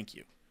listening. Thank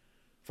you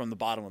from the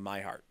bottom of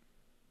my heart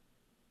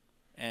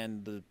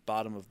and the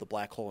bottom of the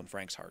black hole in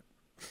Frank's heart.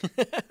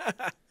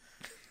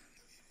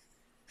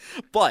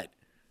 But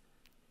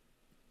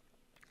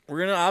we're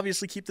going to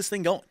obviously keep this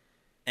thing going.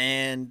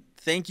 And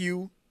thank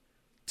you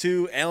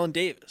to Alan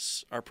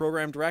Davis, our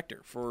program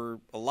director,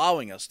 for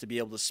allowing us to be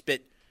able to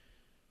spit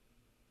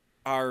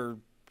our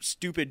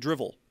stupid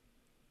drivel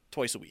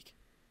twice a week.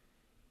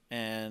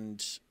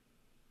 And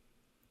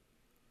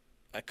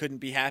I couldn't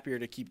be happier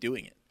to keep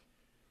doing it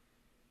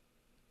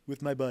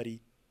with my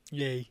buddy.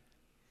 Yay.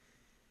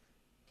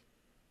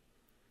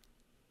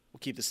 We'll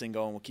keep this thing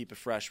going. We'll keep it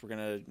fresh. We're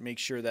going to make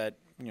sure that,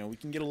 you know, we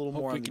can get a little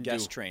more on the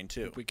guest train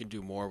too. We can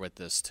do more with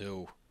this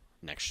too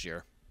next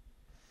year.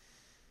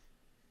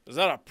 Is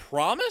that a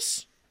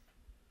promise?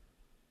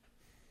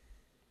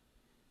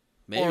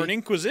 Maybe. Or an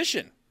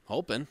inquisition?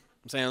 Hoping.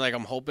 I'm saying, like,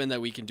 I'm hoping that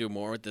we can do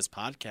more with this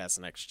podcast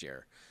next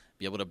year.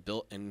 Be able to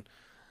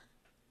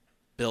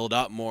build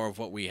up more of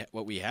what we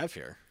have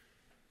here.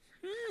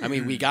 I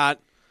mean, we got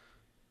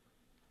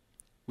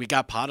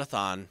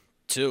Podathon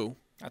too.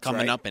 That's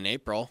coming right. up in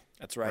April.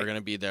 That's right. We're going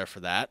to be there for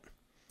that.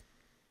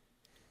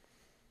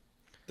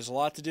 There's a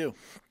lot to do.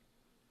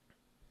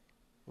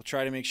 We'll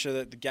try to make sure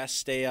that the guests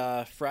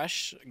stay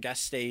fresh.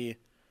 Guests stay a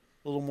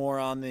little more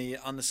on the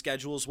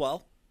schedule as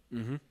well.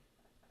 Mm-hmm.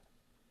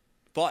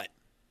 But,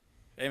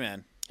 hey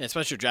man, Yeah,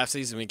 especially draft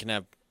season, we can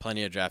have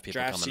plenty of draft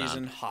people draft coming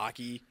season, on.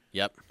 hockey,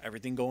 Yep.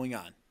 everything going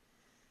on.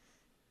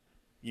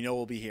 You know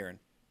we'll be hearing.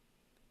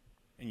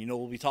 And you know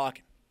we'll be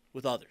talking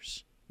with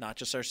others. Not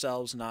just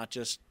ourselves, not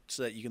just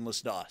so that you can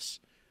listen to us.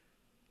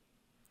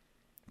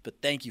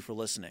 But thank you for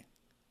listening.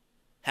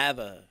 Have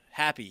a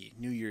happy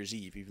New Year's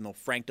Eve, even though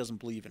Frank doesn't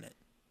believe in it.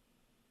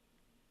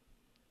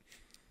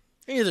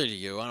 Either do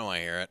you. I don't want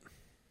to hear it.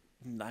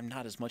 I'm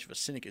not as much of a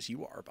cynic as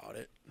you are about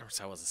it. Never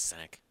said I was a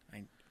cynic.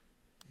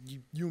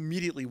 You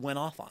immediately went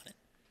off on it.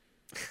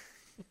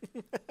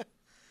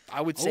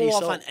 I would I'll say go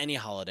so. off on any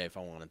holiday if I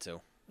wanted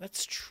to.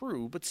 That's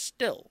true, but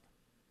still.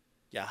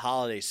 Yeah,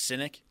 holiday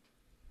cynic.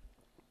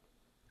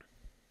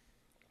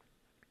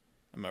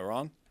 Am I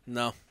wrong?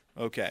 No.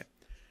 Okay.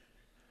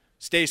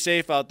 Stay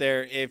safe out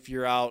there if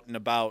you're out and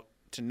about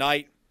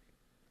tonight.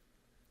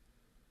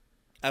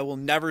 I will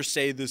never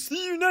say the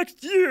see you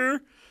next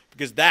year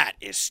because that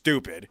is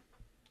stupid.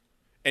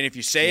 And if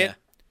you say it,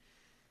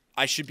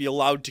 I should be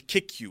allowed to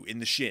kick you in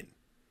the shin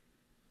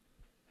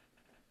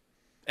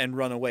and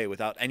run away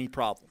without any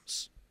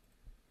problems.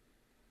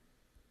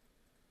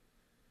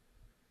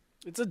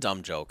 It's a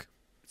dumb joke.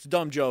 It's a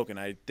dumb joke, and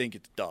I think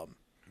it's dumb.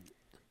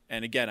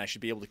 And again, I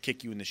should be able to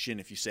kick you in the shin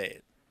if you say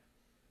it.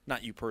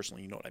 Not you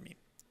personally, you know what I mean.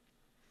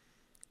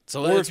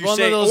 So Or it's if you one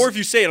say, of those. or if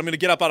you say it, I'm going to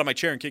get up out of my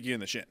chair and kick you in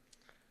the shin.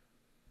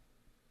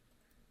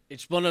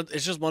 It's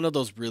just one of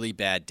those really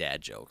bad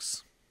dad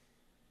jokes.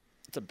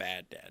 It's a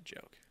bad dad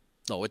joke.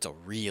 No, it's a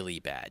really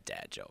bad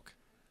dad joke.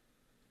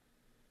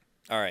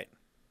 All right.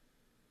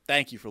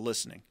 Thank you for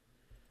listening.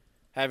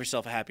 Have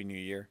yourself a happy new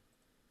year.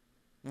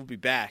 We'll be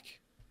back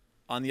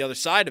on the other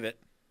side of it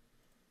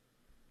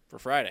for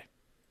Friday.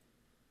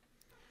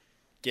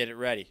 Get it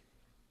ready.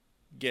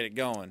 Get it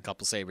going.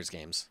 Couple Sabres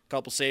games.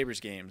 Couple Sabres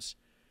games.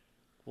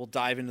 We'll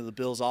dive into the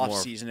Bills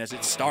offseason as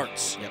it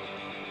starts. Yep.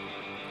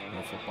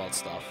 More football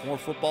stuff. More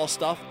football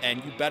stuff,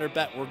 and you better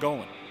bet we're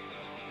going.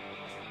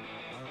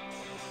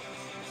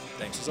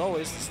 Thanks as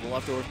always. This is the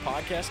Leftovers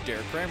Podcast.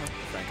 Derek Kramer.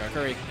 Frank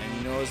Arcuri. And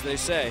you know as they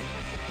say,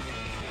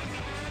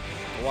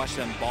 go watch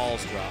them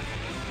balls drop.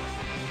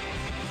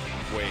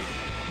 Wait.